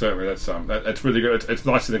well, but certainly that's really good. It's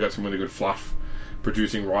nice that they got some really good fluff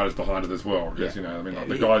producing writers behind it as well,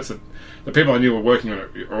 because the people I knew were working on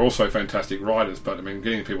it are also fantastic writers, but I mean,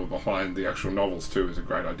 getting people behind the actual novels too is a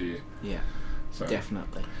great idea. Yeah, so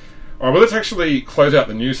definitely. All right, well, let's actually close out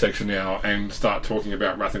the news section now and start talking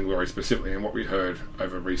about Wrath and Glory specifically and what we heard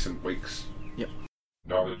over recent weeks. Yep.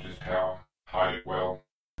 Knowledge is power. Hide it well.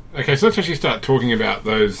 Okay, so let's actually start talking about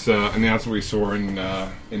those announcements we saw in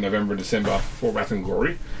November and December for Wrath and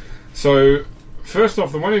Glory. So, first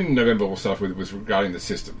off, the one in November we'll start with was regarding the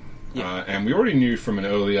system. Yep. And we already knew from an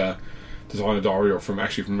earlier designer diary, or from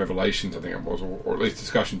Revelations, I think it was, or at least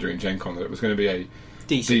discussion during Gen Con, that it was going to be a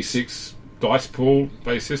D6 dice pool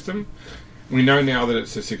based system. We know now that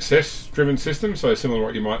it's a success driven system, so similar to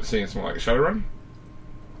what you might see in something like a Shadowrun.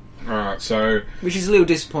 Which is a little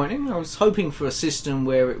disappointing. I was hoping for a system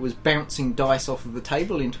where it was bouncing dice off of the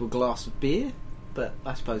table into a glass of beer, but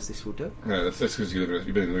I suppose this will do. No, that's because you've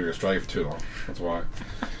been living in Australia for too long. That's why.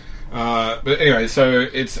 But anyway, so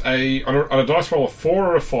it's on a dice roll, a 4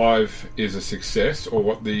 or a 5 is a success, or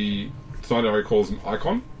what the design diary calls an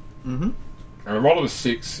icon. Mm-hmm. And a roll of a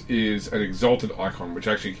 6 is an exalted icon, which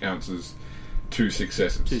actually counts as 2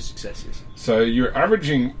 successes. 2 successes. So you're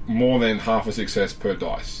averaging more than half a success per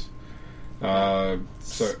dice. So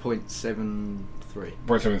 0.73.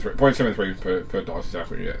 0.73 per dice,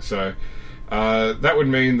 exactly. Yeah. So that would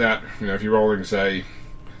mean that, if you're rolling, say,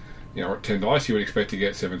 10 dice, you would expect to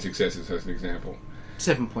get 7 successes, as an example.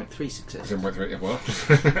 7.3 successes. 7.3, well,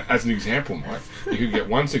 as an example, Mike, you could get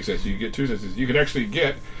 1 success, you could get 2 successes. You could actually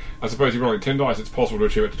get, I suppose you're rolling 10 dice, it's possible to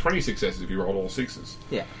achieve up to 20 successes if you roll all 6s.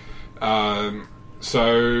 Yeah.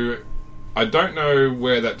 So, I don't know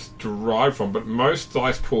where that's derived from, but most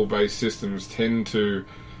dice pool-based systems tend to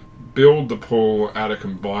build the pool out of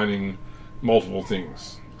combining multiple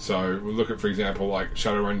things. So, we'll look at, for example, like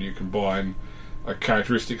Shadowrun, you combine a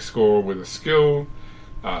characteristic score with a skill.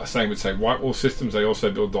 Same with, say, White Wolf systems. They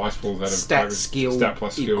also build dice pools out of stat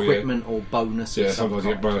plus skill, equipment, or bonus. Yeah, sometimes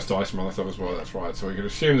you get bonus dice from other stuff as well. That's right. So we can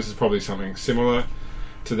assume this is probably something similar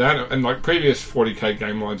to that. And like previous 40k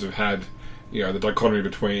game lines have had, the dichotomy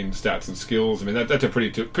between stats and skills. I mean, that's a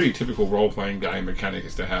pretty typical role-playing game mechanic,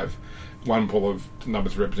 is to have one pool of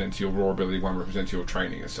numbers represents your raw ability, one represents your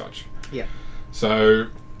training as such. Yeah. So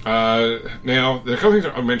now, there are a couple of things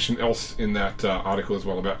that I mentioned else in that article as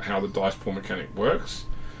well about how the dice pool mechanic works.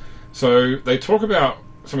 So they talk about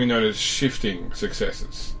something known as shifting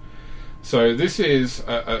successes. So this is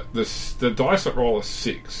the dice that roll a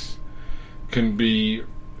 6 can be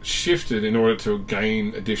shifted in order to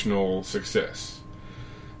gain additional success.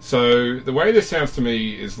 So the way this sounds to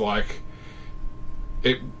me is like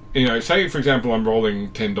it. Say for example I'm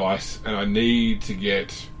rolling 10 dice and I need to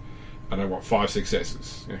get 5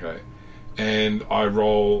 successes. Okay. And I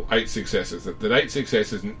roll 8 successes. That 8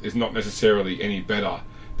 successes is not necessarily any better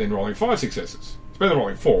than rolling 5 successes. It's better than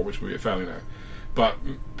rolling 4, which would be a failure. But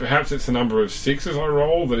perhaps it's the number of 6s I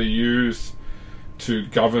roll that are used to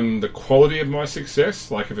govern the quality of my success.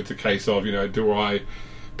 Like if it's a case of, do I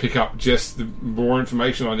pick up just the more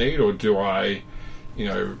information I need, or do I,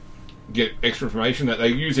 get extra information? That they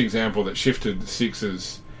use the example that shifted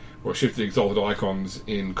 6s or shifted exalted icons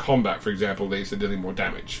in combat, for example, leads to dealing more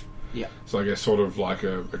damage. Yeah. So I guess sort of like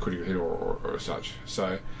a critical hit or such.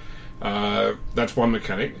 So that's one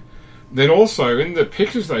mechanic. Then also in the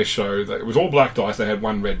pictures they show, that it was all black dice, they had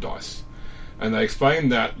 1 red dice. And they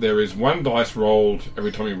explained that there is 1 dice rolled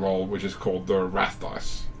every time you roll, which is called the wrath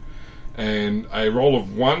dice. And a roll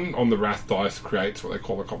of 1 on the wrath dice creates what they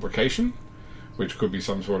call a complication, which could be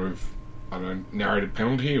some sort of, narrative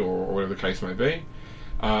penalty or whatever the case may be.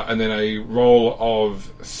 And then a roll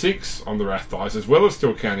of 6 on the wrath dice, as well as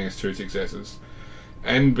still counting as 2 successes,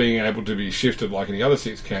 and being able to be shifted like any other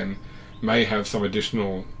 6 can, may have some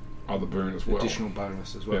additional other boon as well. Additional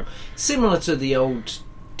bonus as well. Yeah. Similar to the old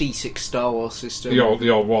D6 Star Wars system. The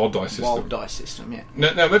old wild dice system. Wild dice system, yeah.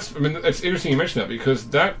 Now it's interesting you mention that,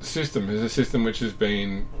 because that system is a system which has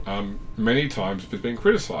been many times has been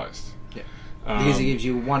criticised. Yeah. Because it gives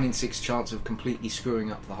you a 1 in 6 chance of completely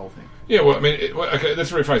screwing up the whole thing. Yeah, well, okay,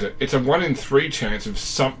 let's rephrase it. It's a 1 in 3 chance of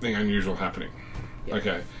something unusual happening. Yeah.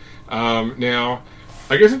 Okay. Now,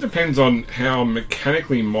 I guess it depends on how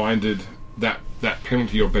mechanically minded that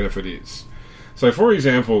penalty or benefit is. So, for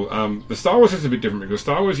example, the Star Wars is a bit different, because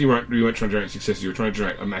Star Wars you weren't trying to generate successes, you were trying to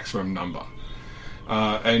generate a maximum number.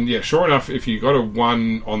 And yeah, sure enough, if you got a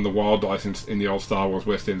 1 on the wild dice in the old Star Wars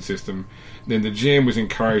West End system, then the GM was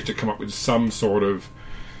encouraged to come up with some sort of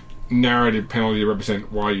narrative penalty to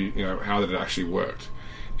represent why how that it actually worked.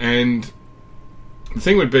 And the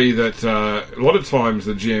thing would be that a lot of times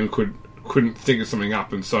the GM couldn't think of something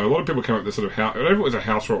up, and so a lot of people came up with this sort of I don't know if it was a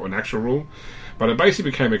house rule or an actual rule, but it basically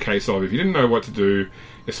became a case of, if you didn't know what to do,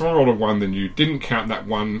 if someone rolled a 1, then you didn't count that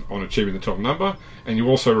 1 on achieving the top number, and you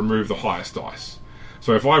also removed the highest dice.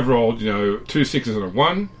 So if I've rolled 2 6s and a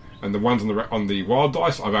 1, and the 1's on the wild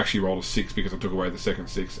dice, I've actually rolled a 6 because I took away the second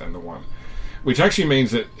 6 and the 1, which actually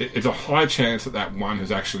means that it's a high chance that 1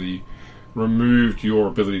 has actually removed your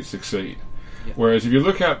ability to succeed. Yeah. Whereas if you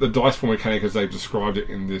look at the dice pool mechanic as they've described it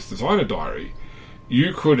in this designer diary,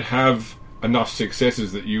 you could have enough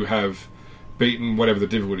successes that you have beaten whatever the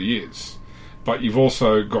difficulty is, but you've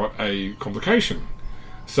also got a complication.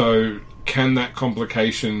 So can that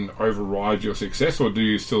complication override your success, or do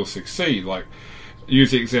you still succeed? Like,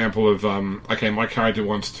 use the example of okay, my character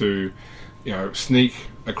wants to sneak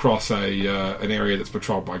across an area that's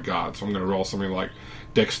patrolled by guards, so I'm going to roll something like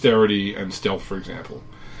dexterity and stealth, for example.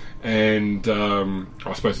 And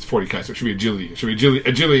I suppose it's 40k, so it should be agility. It should be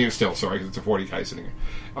agility and stealth, sorry, because it's a 40k sitting.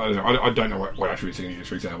 I don't know what actually sitting is,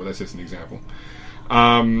 for example. That's just an example.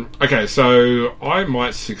 Okay, so I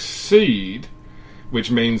might succeed,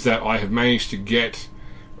 which means that I have managed to get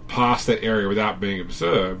past that area without being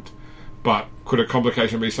observed. But could a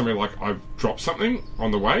complication be something like I've dropped something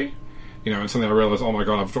on the way? And suddenly I realise, oh my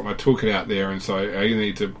god, I've dropped my toolkit out there, and so I either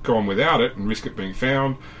need to go on without it and risk it being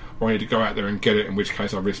found, or I need to go out there and get it, in which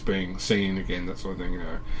case I risk being seen again, that sort of thing,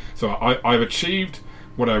 So I've achieved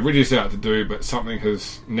what I originally set out to do, but something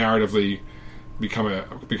has narratively become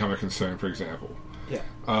a concern, for example. Yeah.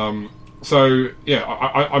 I'm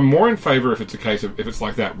more in favour if it's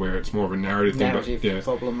like that, where it's more of a narrative thing.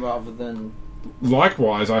 Problem rather than.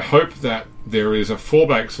 Likewise, I hope that there is a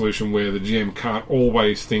fallback solution where the GM can't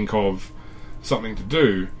always think of something to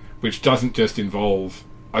do, which doesn't just involve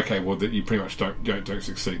that you pretty much don't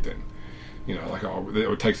succeed then.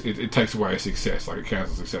 It takes away a success, like a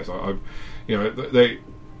cancel success.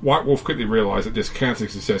 White Wolf quickly realised that just cancelling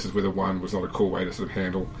successes with a 1 was not a cool way to sort of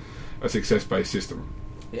handle a success-based system.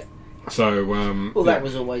 Yeah. So, that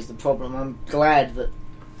was always the problem. I'm glad that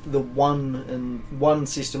the one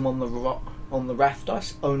system on the Wrath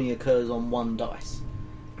dice only occurs on 1 dice.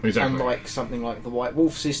 Exactly. Unlike something like the White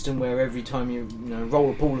Wolf system, where every time you roll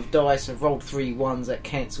a pool of dice, I've rolled 3 1s, that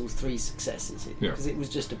cancels 3 successes. Because it was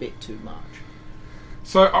just a bit too much.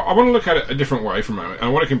 So I want to look at it a different way for a moment, and I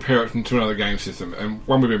want to compare it to another game system, and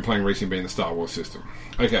one we've been playing recently being the Star Wars system.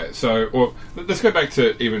 Okay, let's go back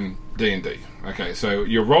to even D&D. Okay, so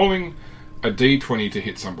you're rolling a D20 to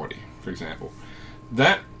hit somebody, for example.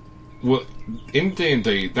 In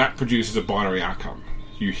D&D, that produces a binary outcome.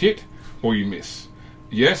 You hit or you miss.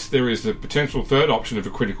 Yes, there is the potential third option of a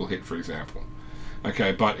critical hit, for example.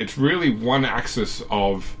 Okay, but it's really one axis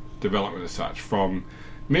of development as such, from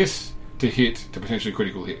miss to hit to potentially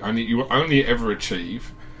critical hit. You only ever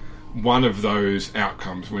achieve one of those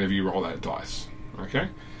outcomes whenever you roll that dice. Okay?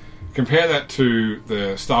 Compare that to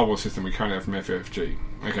the Star Wars system we currently have from FFG.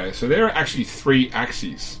 Okay, so there are actually 3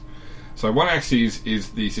 axes. So one axis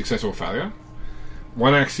is the success or failure.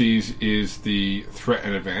 One axis is the threat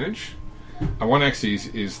and advantage. And one axis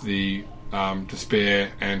is the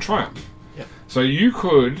despair and triumph. Yep. So you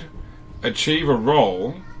could achieve a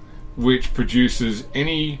roll which produces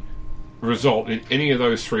any result in any of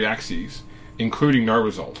those 3 axes, including no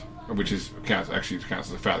result, which counts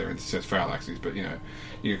as a failure, and it says fail axes. But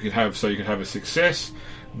you could have a success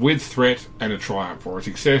with threat and a triumph, or a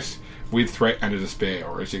success with threat and a despair,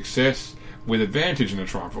 or a success with advantage and a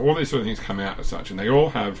triumph. All these sort of things come out as such, and they all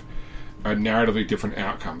have a narratively different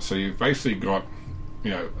outcome. So you've basically got,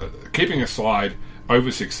 keeping aside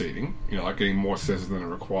over succeeding, like getting more successes than are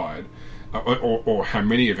required, or how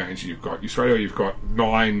many advantages you've got. You've got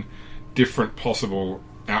 9 different possible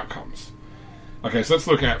outcomes. Okay, so let's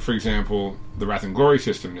look at, for example, the Wrath and Glory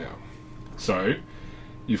system now. So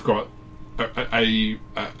you've got a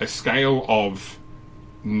scale of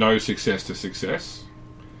no success to success.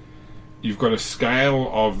 You've got a scale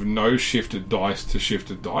of no shifted dice to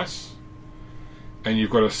shifted dice. And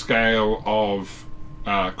you've got a scale of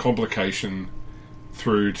complication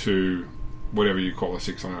through to whatever you call a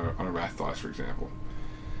 6 on a Wrath dice, for example.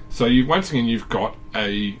 So once again, you've got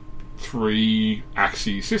a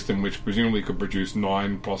 3-axis system, which presumably could produce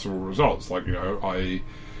 9 possible results.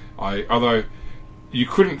 Although you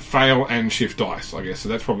couldn't fail and shift dice, I guess. So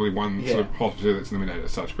that's probably one sort of possibility that's eliminated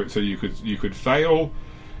as such. But so you could fail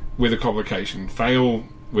with a complication, fail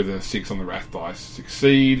with a 6 on the Wrath dice,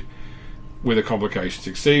 succeed with a complication,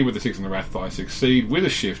 succeed with a 6 on the Wrath dice, succeed with a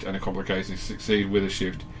shift and a complication, succeed with a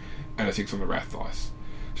shift and a 6 on the Wrath dice.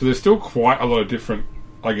 So there's still quite a lot of different,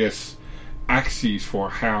 I guess, axes for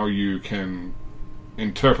how you can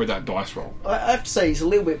interpret that dice roll. I have to say it's a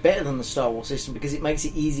little bit better than the Star Wars system, because it makes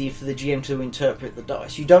it easier for the GM to interpret the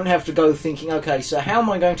dice. You don't have to go thinking, okay, so how am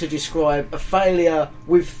I going to describe a failure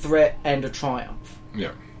with threat and a triumph?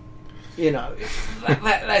 Yeah.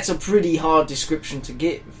 That's a pretty hard description to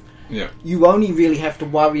give. Yeah. You only really have to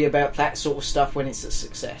worry about that sort of stuff when it's a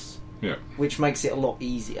success. Yeah. Which makes it a lot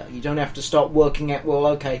easier. You don't have to start working out, well,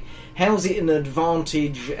 okay, how's it an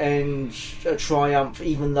advantage and a triumph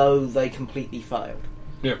even though they completely failed?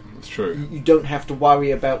 Yeah, that's true. You don't have to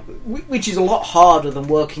worry about, which is a lot harder than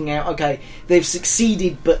working out, okay, they've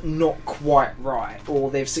succeeded but not quite right,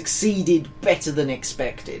 or they've succeeded better than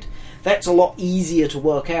expected. That's a lot easier to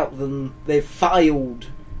work out than they've failed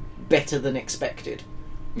better than expected.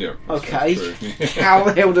 Yeah. Okay. That's true. How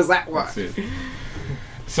the hell does that work? That's it.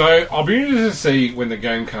 So I'll be interested to see when the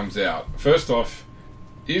game comes out. First off,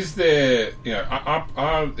 is there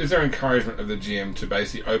encouragement of the GM to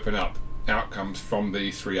basically open up outcomes from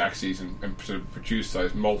these 3 axes and sort of produce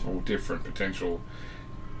those multiple different potential,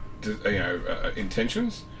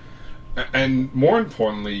 intentions? And more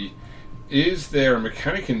importantly, is there a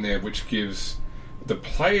mechanic in there which gives the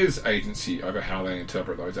players agency over how they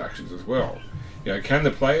interpret those actions as well? Can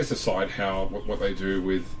the players decide what they do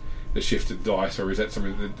with the shifted dice, or is that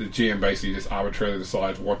something that the GM basically just arbitrarily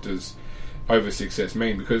decides what does over success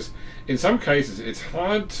mean? Because in some cases it's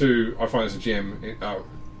hard to, I find as a GM,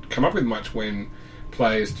 come up with much when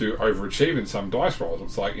players do overachieve in some dice rolls.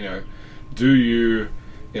 It's like, do you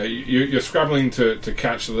you're scrabbling to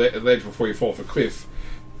catch the ledge before you fall off a cliff.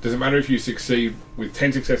 Doesn't matter if you succeed with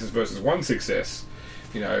 10 successes versus 1 success.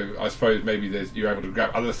 I suppose maybe you're able to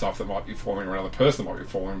grab other stuff that might be falling, or another person that might be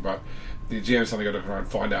falling, but the GM's something got to try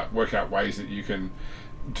and work out ways that you can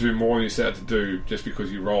do more than you set out to do just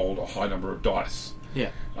because you rolled a high number of dice.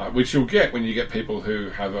 Yeah. Which you'll get when you get people who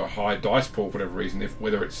have a high dice pool for whatever reason,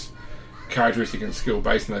 whether it's characteristic and skill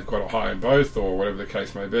based and they've got a high in both, or whatever the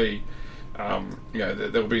case may be.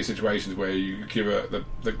 There will be situations where you give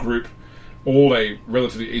the group all a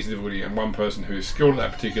relatively easy difficulty, and one person who is skilled at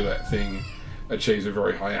that particular thing achieves a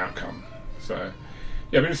very high outcome. So,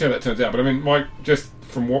 yeah, I'm interested how that turns out. But I mean, Mike, just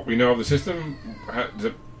from what we know of the system, does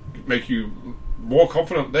it make you more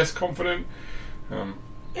confident, less confident?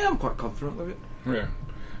 Yeah, I'm quite confident with it. Yeah,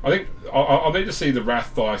 I think I'll need to see the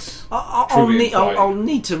Wrath dice. I'll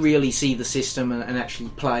need to really see the system and actually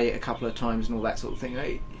play it a couple of times and all that sort of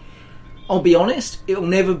thing. I'll be honest, it'll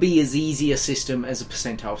never be as easy a system as a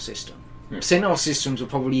percentile system. Yeah. Percentile systems are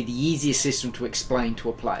probably the easiest system to explain to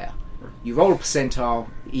a player. You roll a percentile,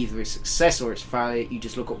 either it's success or it's failure. You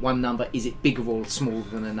just look at one number. Is it bigger or smaller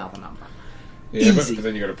than another number? Yeah, but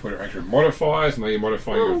then you've got to put actual modifiers, and then you're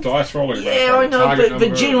modifying your dice roll. Yeah, I know,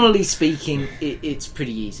 but generally speaking, it's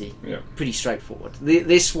pretty easy. Yeah. Pretty straightforward.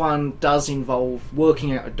 This one does involve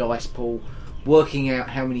working out a dice pool, working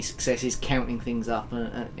out how many successes, counting things up,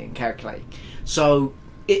 and calculating. So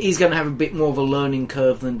it is going to have a bit more of a learning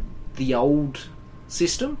curve than the old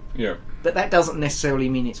system. Yeah. But that doesn't necessarily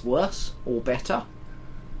mean it's worse or better.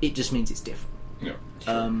 It just means it's different. Yeah.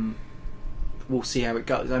 Sure. We'll see how it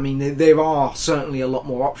goes. I mean, there are certainly a lot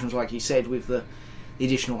more options, like you said, with the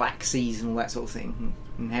additional axes and all that sort of thing,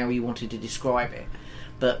 and how you wanted to describe it.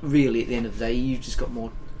 But really, at the end of the day, you've just got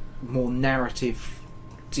more narrative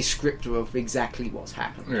descriptor of exactly what's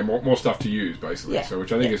happened. Yeah, more stuff to use, basically. Yeah. So,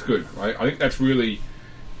 which I think is good. I think that's really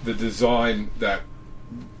the design that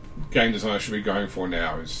game designers should be going for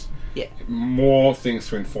now, is more things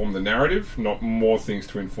to inform the narrative, not more things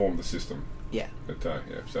to inform the system. Yeah. But,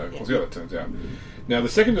 we'll see how that turns out. Now, the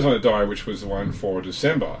second designer die, which was the one for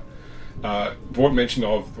December, brought mention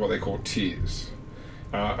of what they call tiers.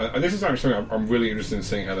 And this is something I'm really interested in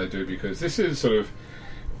seeing how they do, because this is sort of...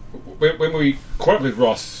 When we caught up with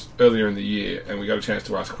Ross earlier in the year and we got a chance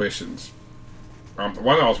to ask questions, the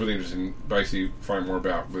one I was really interested in basically finding more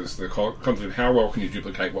about was the concept of how well can you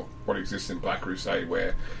duplicate what exists in Black Crusade,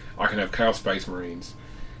 where I can have Chaos Space Marines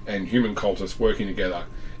and human cultists working together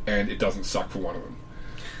and it doesn't suck for one of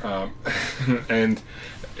them. And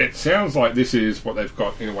it sounds like this is what they've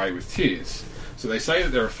got in a way with tiers. So they say that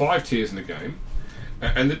there are 5 tiers in the game,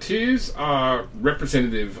 and the tiers are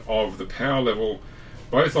representative of the power level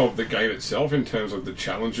both of the game itself in terms of the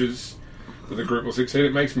challenges that the group will succeed.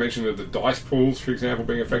 It makes mention of the dice pools, for example,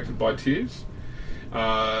 being affected by tiers,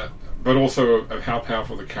 but also of how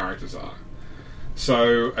powerful the characters are.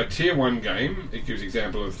 So a tier 1 game, it gives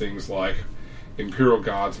example of things like Imperial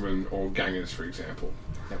Guardsmen or Gangers, for example.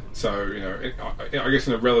 Yep. So, I guess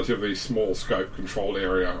in a relatively small scope controlled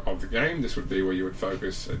area of the game, this would be where you would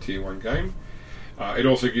focus a tier 1 game. It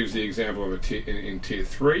also gives the example of in tier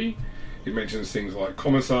 3. It mentions things like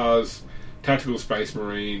Commissars, Tactical Space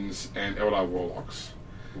Marines, and Eldar Warlocks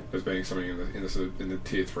as being something in the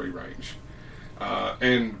tier 3 range.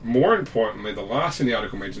 And more importantly, the last thing the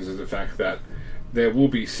article mentions is the fact that there will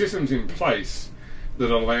be systems in place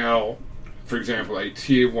that allow, for example, a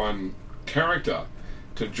tier 1 character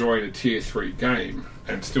to join a tier 3 game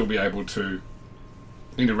and still be able to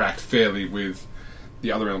interact fairly with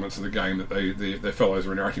the other elements of the game that their fellows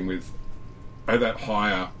are interacting with at that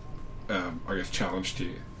higher, challenge tier.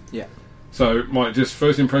 Yeah. So, my just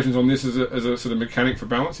first impressions on this as a sort of mechanic for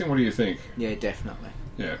balancing, what do you think? Yeah, definitely.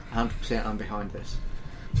 Yeah. 100% I'm behind this.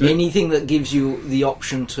 So anything that gives you the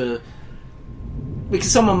option to...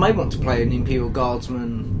 Because someone may want to play an Imperial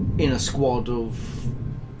Guardsman in a squad of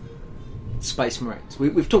Space Marines.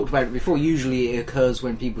 We've talked about it before. Usually it occurs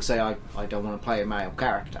when people say, I don't want to play a male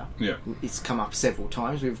character. Yeah. It's come up several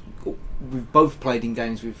times. We've both played in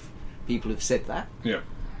games with people who've said that. Yeah.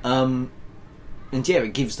 And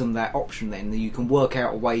it gives them that option then, that you can work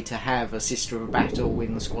out a way to have a Sister of Battle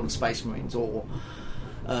in the squad of Space Marines, or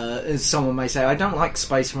as someone may say, I don't like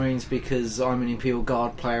Space Marines because I'm an Imperial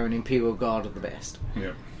Guard player and Imperial Guard are the best.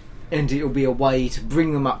 Yeah. And it'll be a way to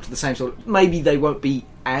bring them up to the same sort of... Maybe they won't be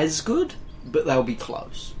as good, but they'll be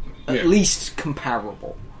close. At least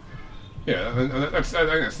comparable. Yeah, and I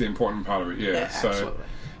think that's the important part of it, yeah. So, absolutely.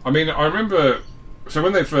 I mean, I remember... So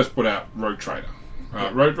when they first put out Rogue Trader,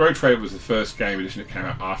 Rogue Trader was the first game edition that came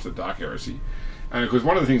out after Dark Heresy. And of course,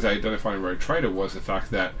 one of the things they identified in Rogue Trader was the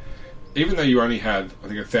fact that even though you only had, I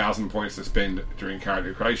think, 1,000 points to spend during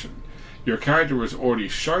character creation, your character was already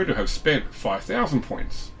shown to have spent 5,000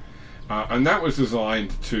 points. And that was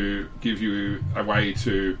designed to give you a way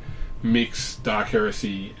to mix Dark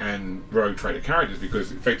Heresy and Rogue Trader characters,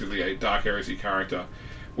 because effectively a Dark Heresy character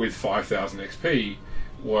with 5,000 XP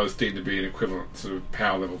was deemed to be an equivalent sort of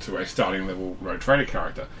power level to a starting level Rogue Trader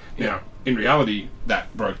character. Now, in reality,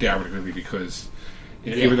 that broke down really quickly because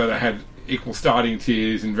even though they had equal starting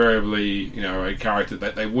tiers, invariably, a character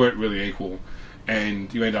that they weren't really equal,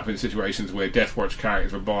 and you end up in situations where Deathwatch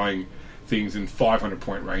characters were buying things in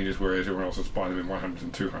 500-point ranges, whereas everyone else was buying them in 100s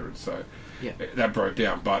and 200s. So that broke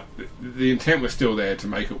down. But the intent was still there to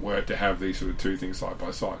make it work, to have these sort of two things side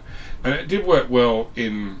by side. And it did work well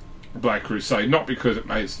in Black Crusade, not because it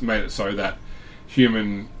made it so that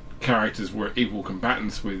human characters were equal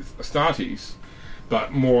combatants with Astartes,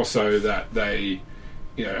 but more so that they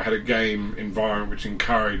had a game environment which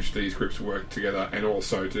encouraged these groups to work together and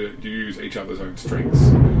also to use each other's own strengths,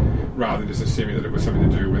 rather than just assuming that it was something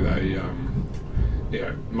to do with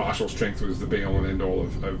a martial strength was the be-all and end-all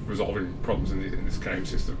of resolving problems in this game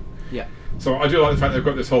system. Yeah. So I do like the fact they've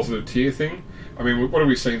got this whole sort of tier thing. I mean, what have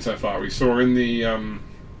we seen so far? We saw in the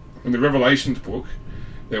Revelations book,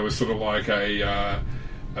 there was sort of like a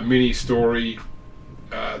mini story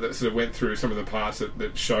that sort of went through some of the parts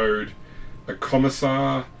that showed a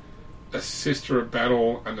commissar, a sister of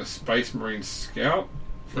battle, and a Space Marine scout,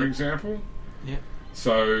 for example. Yeah.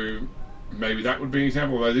 So maybe that would be an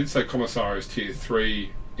example. They did say commissar is tier 3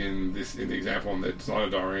 in the example on the designer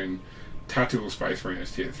diary, and tactical Space Marine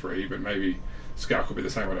is tier 3, but maybe scout could be the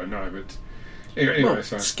same. I don't know, but anyway.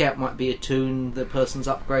 So scout might be a 2, and the person's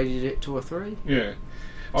upgraded it to a 3. Yeah.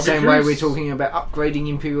 Same way we're talking about upgrading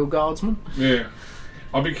Imperial Guardsmen. Yeah.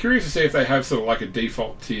 I'll be curious to see if they have sort of like a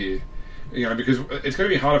default tier. Because it's going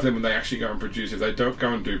to be harder for them when they actually go and produce, if they don't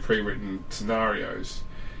go and do pre-written scenarios,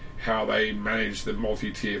 how they manage the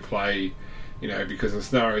multi-tier play, because a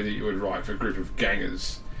scenario that you would write for a group of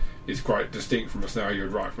gangers is quite distinct from a scenario you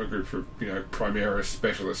would write from a group of, Primaris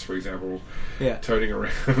specialists, for example, toting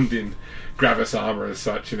around in Gravis armour as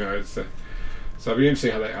such, so it'd be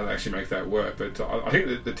interesting how they actually make that work. But I think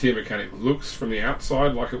that the tier mechanic looks from the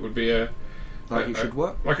outside like it would be it should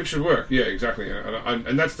work. Like it should work, yeah, exactly.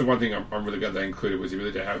 And that's the one thing I'm really glad they included, was the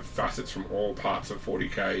ability to have facets from all parts of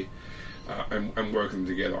 40k and work them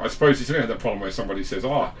together. I suppose you still have that problem where somebody says,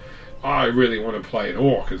 I really want to play an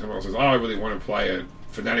orc, and someone else says, I really want to play a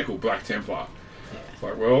fanatical Black Templar. It's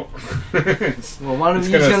like, well... one of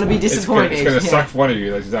you is going to be disappointed. It's going to suck for one of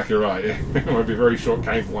you, that's exactly right. It might be a very short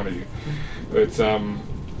game for one of you. But, it'll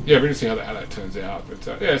be interesting how that turns out.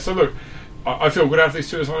 But, so look... I feel good after these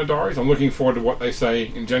two designer diaries. I'm looking forward to what they say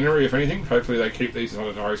in January, if anything. Hopefully they keep these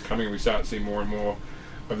designer diaries coming and we start to see more and more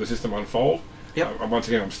of the system unfold. Yep. Once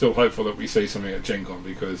again, I'm still hopeful that we see something at Gen Con,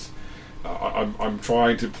 because I'm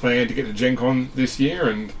trying to plan to get to Gen Con this year,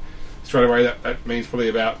 and straight away that means probably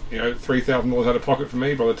about $3,000 out of pocket for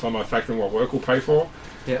me by the time I factor in what work will pay for.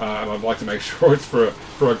 Yep. And I'd like to make sure it's for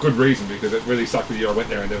a good reason, because it really sucked the year I went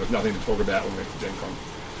there and there was nothing to talk about when we went to Gen Con.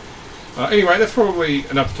 Anyway, that's probably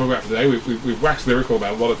enough to talk about for today. We've waxed lyrical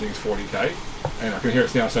about a lot of things 40k, and I can hear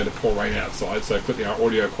it's now starting to pour rain outside, so quickly our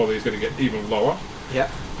audio quality is going to get even lower.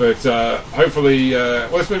 Yeah. But hopefully,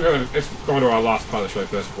 let's go on to our last part of the show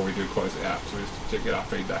first before we do close it out, so just to get our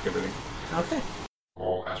feedback, everything. Okay.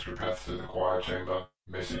 All astropaths to the quiet chamber.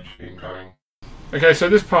 Message incoming. Okay, so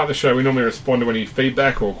this part of the show, we normally respond to any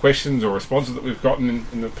feedback or questions or responses that we've gotten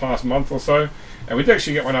in the past month or so. And we did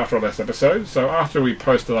actually get one after our last episode. So after we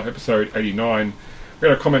posted up episode 89, we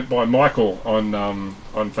got a comment by Michael on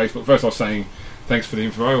Facebook. First off, saying thanks for the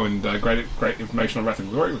info and great information on Wrath and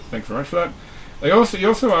Glory. Thanks very much for that. He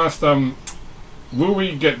also asked, will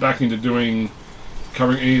we get back into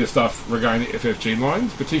covering any of the stuff regarding the FFG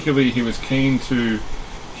lines? Particularly, he was keen to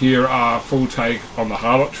hear our full take on the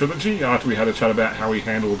Harlot trilogy after we had a chat about how we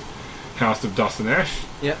handled House of Dust and Ash.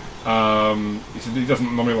 Yep. He said he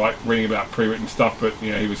doesn't normally like reading about pre-written stuff, but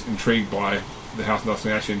he was intrigued by the House of Dust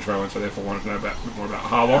and Ash intro, and so therefore wanted to know a bit more about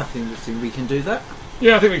Harlot. I think we can do that.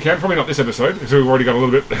 Yeah, I think we can. Probably not this episode, because we've already got a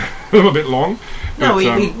little bit long. No,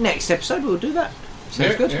 next episode we'll do that.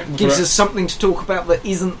 Sounds good. Yeah, gives us something to talk about that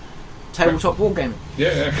isn't tabletop wargaming.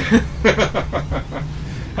 Yeah.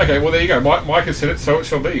 Okay, well there you go. Mike has said it, so it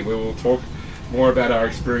shall be. We will talk more about our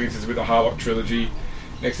experiences with the Harlot trilogy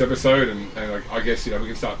next episode, and I guess we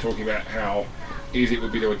can start talking about how easy it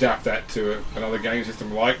would be to adapt that to another game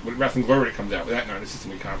system like Wrath and Glory when it comes out. Without knowing the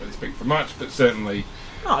system, we can't really speak for much, but certainly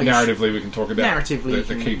narratively we can talk about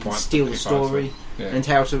the key points. Steal the story, and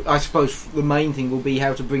how to. I suppose the main thing will be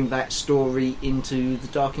how to bring that story into the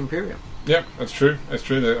Dark Imperium. Yep, that's true. That's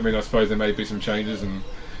true. I mean, I suppose there may be some changes, and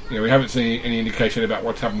we haven't seen any indication about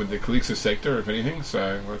what's happened with the Calixis sector, if anything.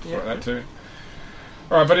 So we'll have to look at that too.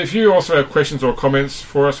 All right, but if you also have questions or comments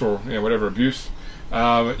for us, or whatever abuse,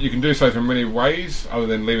 you can do so from many ways, other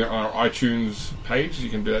than leaving it on our iTunes page. You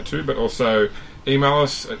can do that too, but also email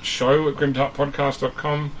us at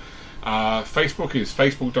show@grimdarkpodcast.com. Facebook is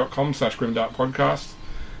facebook.com/grimdarkpodcast.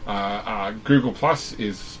 Google Plus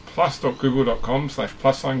is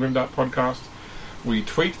plus.google.com/+grimdarkpodcast. We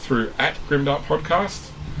tweet through @grimdarkpodcast.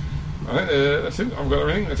 I think that's it. I've got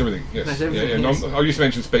everything. That's everything. Yes. That's everything. Yes. I used to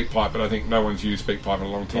mention SpeakPipe, but I think no one's used SpeakPipe in a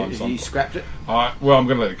long time. You scrapped it? Well, I'm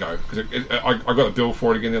going to let it go because I got a bill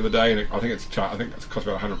for it again the other day, and I think it's cost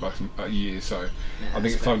about $100 a year. So I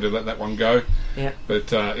think it's time to let that one go. Yeah. But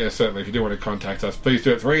certainly, if you do want to contact us, please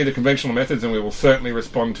do it through the conventional methods, and we will certainly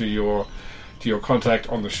respond to your contact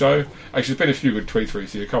on the show. Actually, there's been a few good tweets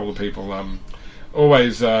recently. A couple of people.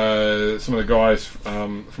 Always, some of the guys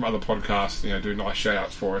from other podcasts, do nice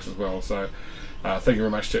shout-outs for us as well. So, thank you very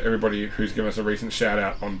much to everybody who's given us a recent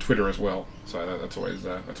shout-out on Twitter as well. So that's always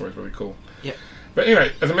really cool. Yeah. But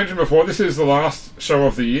anyway, as I mentioned before, this is the last show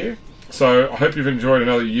of the year. So I hope you've enjoyed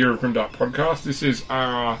another year of Grimdark Podcast. This is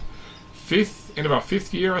our end of our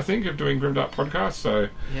fifth year, I think, of doing Grimdark Podcast. So,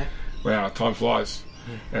 wow, time flies.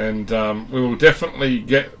 And we will definitely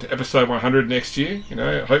get to episode 100 next year.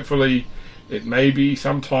 Hopefully. It may be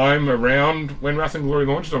sometime around when Wrath and Glory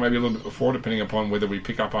launches, or maybe a little bit before, depending upon whether we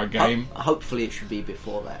pick up our game. Hopefully it should be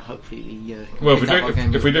before that. Hopefully we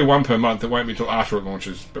if we do one per month, it won't be until after it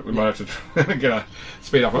launches, but we might have to get a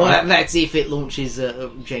speed up. Well, that's if it launches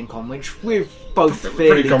at Gen Con, which we're both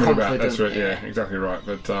fairly confident about. That's right, yeah, exactly right.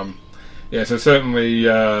 But so certainly,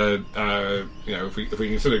 if we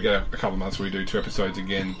can sort of get a couple of months where we do 2 episodes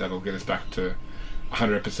again, that'll get us back to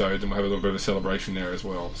 100 episodes, and we'll have a little bit of a celebration there as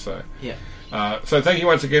well. So yeah. So thank you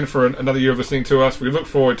once again for another year of listening to us. We look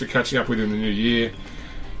forward to catching up with you in the new year.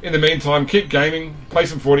 In the meantime, keep gaming, play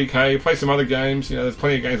some 40k, play some other games. There's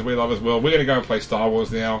plenty of games that we love as well. We're going to go and play Star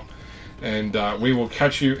Wars now, and we will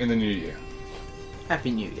catch you in the new year.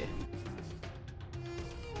 Happy New Year.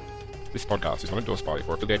 This podcast is not endorsed by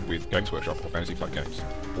or affiliated with Games Workshop or Fantasy Flight Games.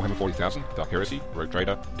 Warhammer 40,000, Dark Heresy, Rogue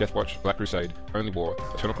Trader, Deathwatch, Black Crusade, Only War,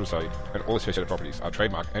 Eternal Crusade, and all associated properties are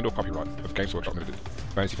trademark and or copyright of Games Workshop Limited.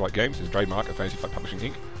 Fantasy Flight Games is trademark of Fantasy Flight Publishing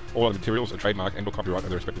Inc. All other materials are trademark and or copyright of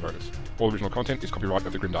their respective owners. All original content is copyright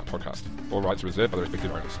of the Grimdark Podcast. All rights are reserved by the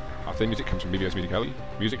respective owners. Our theme music comes from Mevio's Music Alley,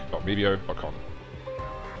 music.mevio.com.